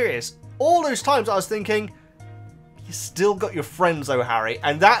is Sirius. All those times I was thinking, you still got your friends though, Harry.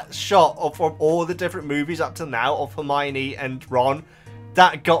 And that shot from all the different movies up to now of Hermione and Ron,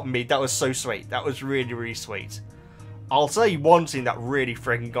 that got me. That was so sweet. That was really, really sweet. I'll say one scene that really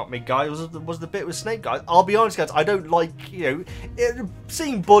freaking got me, guys, was the bit with Snape, guys. I'll be honest, guys, I don't like,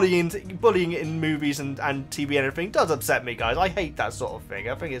 seeing bullying in movies and TV and everything does upset me, guys. I hate that sort of thing.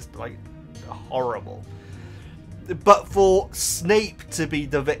 I think it's horrible. But for Snape to be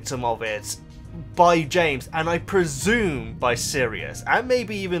the victim of it by James, and I presume by Sirius, and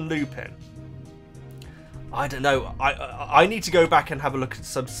maybe even Lupin, I don't know. I need to go back and have a look at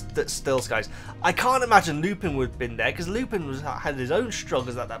some stills, guys. I can't imagine Lupin would have been there, because Lupin had his own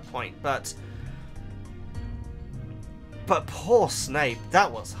struggles at that point. But poor Snape, that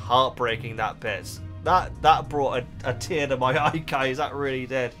was heartbreaking, that bit. That brought a tear to my eye, guys. That really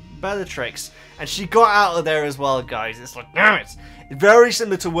did. Bellatrix, and she got out of there as well, guys. It's like, damn it. It's very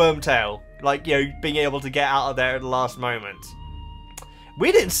similar to Wormtail, like, you know, being able to get out of there at the last moment.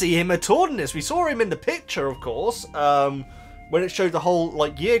 We didn't see him at all in this. We saw him in the picture, of course, when it showed the whole,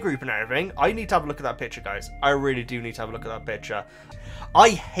 like, year group and everything. I need to have a look at that picture, guys. I really do need to have a look at that picture. I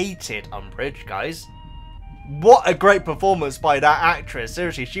hated Umbridge, guys. What a great performance by that actress.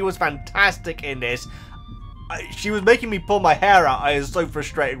 Seriously, she was fantastic in this. She was making me pull my hair out. I was so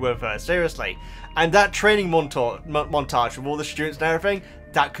frustrated with her, seriously. And that training montage with all the students and everything,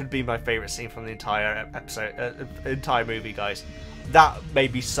 that could be my favourite scene from the entire episode, entire movie, guys. That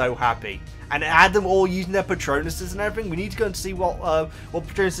made me so happy. And it had them all using their Patronuses and everything. We need to go and see what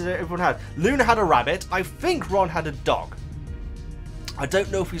Patronuses everyone had. Luna had a rabbit. I think Ron had a dog. I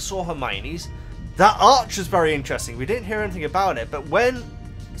don't know if we saw Hermione's. That arch was very interesting. We didn't hear anything about it, but when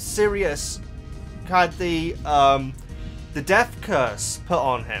Sirius had the death curse put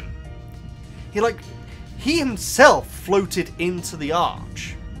on him, he himself floated into the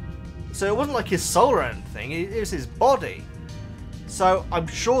arch. So it wasn't like his soul or anything, it was his body. So I'm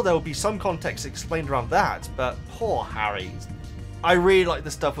sure there will be some context explained around that, but poor Harry. I really like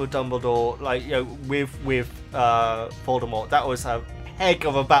the stuff with Dumbledore, like, you know, with Voldemort. That was a heck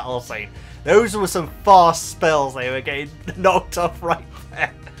of a battle scene. Those were some fast spells they were getting knocked off right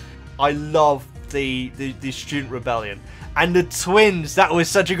there. I love the student rebellion. And the twins, that was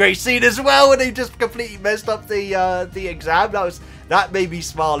such a great scene as well, when they just completely messed up the exam. That made me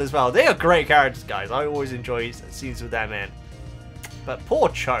smile as well. They are great characters, guys. I always enjoy scenes with them in. But poor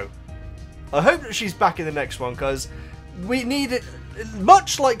Cho. I hope that she's back in the next one, because we need it,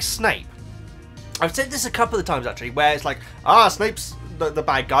 much like Snape. I've said this a couple of times, actually, where it's like, Snape's the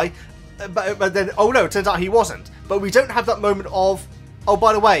bad guy. But then, oh no, it turns out he wasn't. But we don't have that moment of, oh,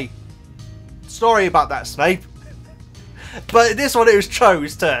 by the way, sorry about that, Snape. But this one, it was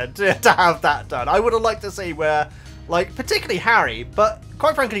Cho's turn to have that done. I would have liked to see where, like, particularly Harry, but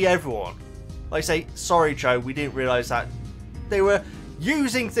quite frankly, everyone, like, say, sorry, Cho, we didn't realise that. They were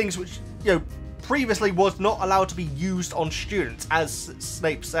using things which, you know, previously was not allowed to be used on students, as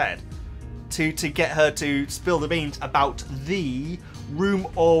Snape said, to get her to spill the beans about the Room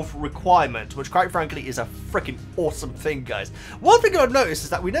of Requirement, which quite frankly is a freaking awesome thing, guys. One thing I've noticed is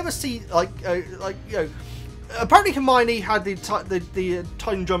that we never see, like you know, apparently Hermione had the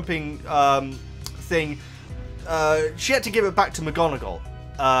time jumping thing. She had to give it back to McGonagall.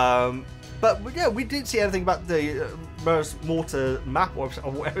 But yeah, we didn't see anything about the Mers Morta map or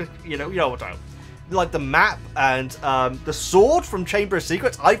whatever. You know what I mean. Like the map and the sword from Chamber of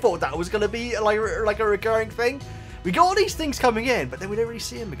Secrets. I thought that was going to be like a recurring thing. We got all these things coming in, but then we don't really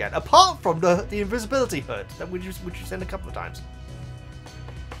see him again. Apart from the invisibility hood that which we've seen a couple of times.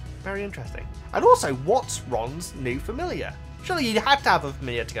 Very interesting. And also, what's Ron's new familiar? Surely you had to have a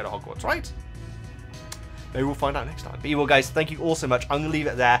familiar to go to Hogwarts, right? Maybe we'll find out next time. But well, guys, thank you all so much. I'm going to leave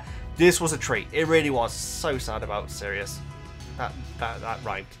it there. This was a treat. It really was. So sad about Sirius. That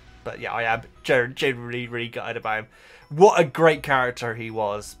rhymed. But yeah, I am genuinely really gutted about him. What a great character he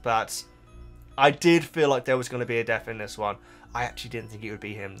was. But I did feel like there was going to be a death in this one. I actually didn't think it would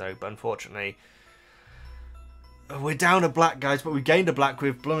be him, though. But unfortunately, we're down a black, guys. But we gained a black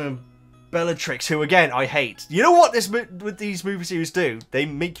with blooming Bellatrix, who, again, I hate. You know what these movie series do? They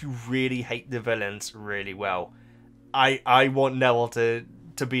make you really hate the villains really well. I want Neville to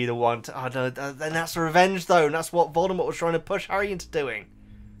be the one to... and that's revenge, though. And that's what Voldemort was trying to push Harry into doing.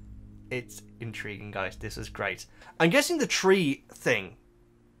 It's intriguing, guys. This is great. I'm guessing the tree thing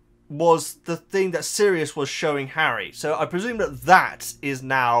was the thing that Sirius was showing Harry. So I presume that is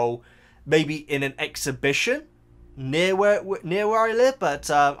now maybe in an exhibition near where I live. But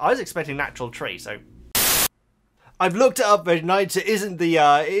I was expecting an actual tree. So I've looked it up. VEGGIEKNIGHTS. It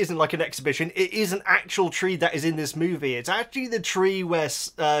isn't like an exhibition. It is an actual tree that is in this movie. It's actually the tree where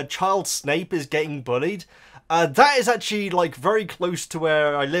child Snape is getting bullied. That is actually like very close to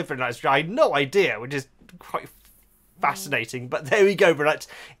where I live, and I had no idea, which is quite fascinating. But there we go, but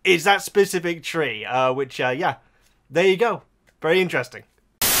it's that specific tree, which yeah, there you go. Very interesting.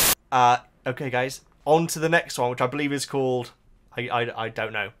 Okay, guys, on to the next one, which I believe is called I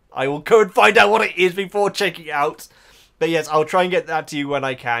don't know. I will go and find out what it is before checking it out. But yes, I'll try and get that to you when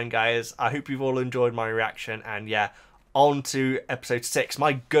I can, guys. I hope you've all enjoyed my reaction, and yeah, on to episode 6.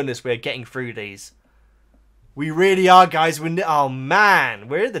 My goodness, we're getting through these. We really are, guys. Oh, man.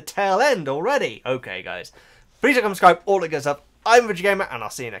 We're at the tail end already. Okay, guys. Please like and subscribe. All that goes up. I'm VEGGIEKNIGHTS, and I'll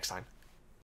see you next time.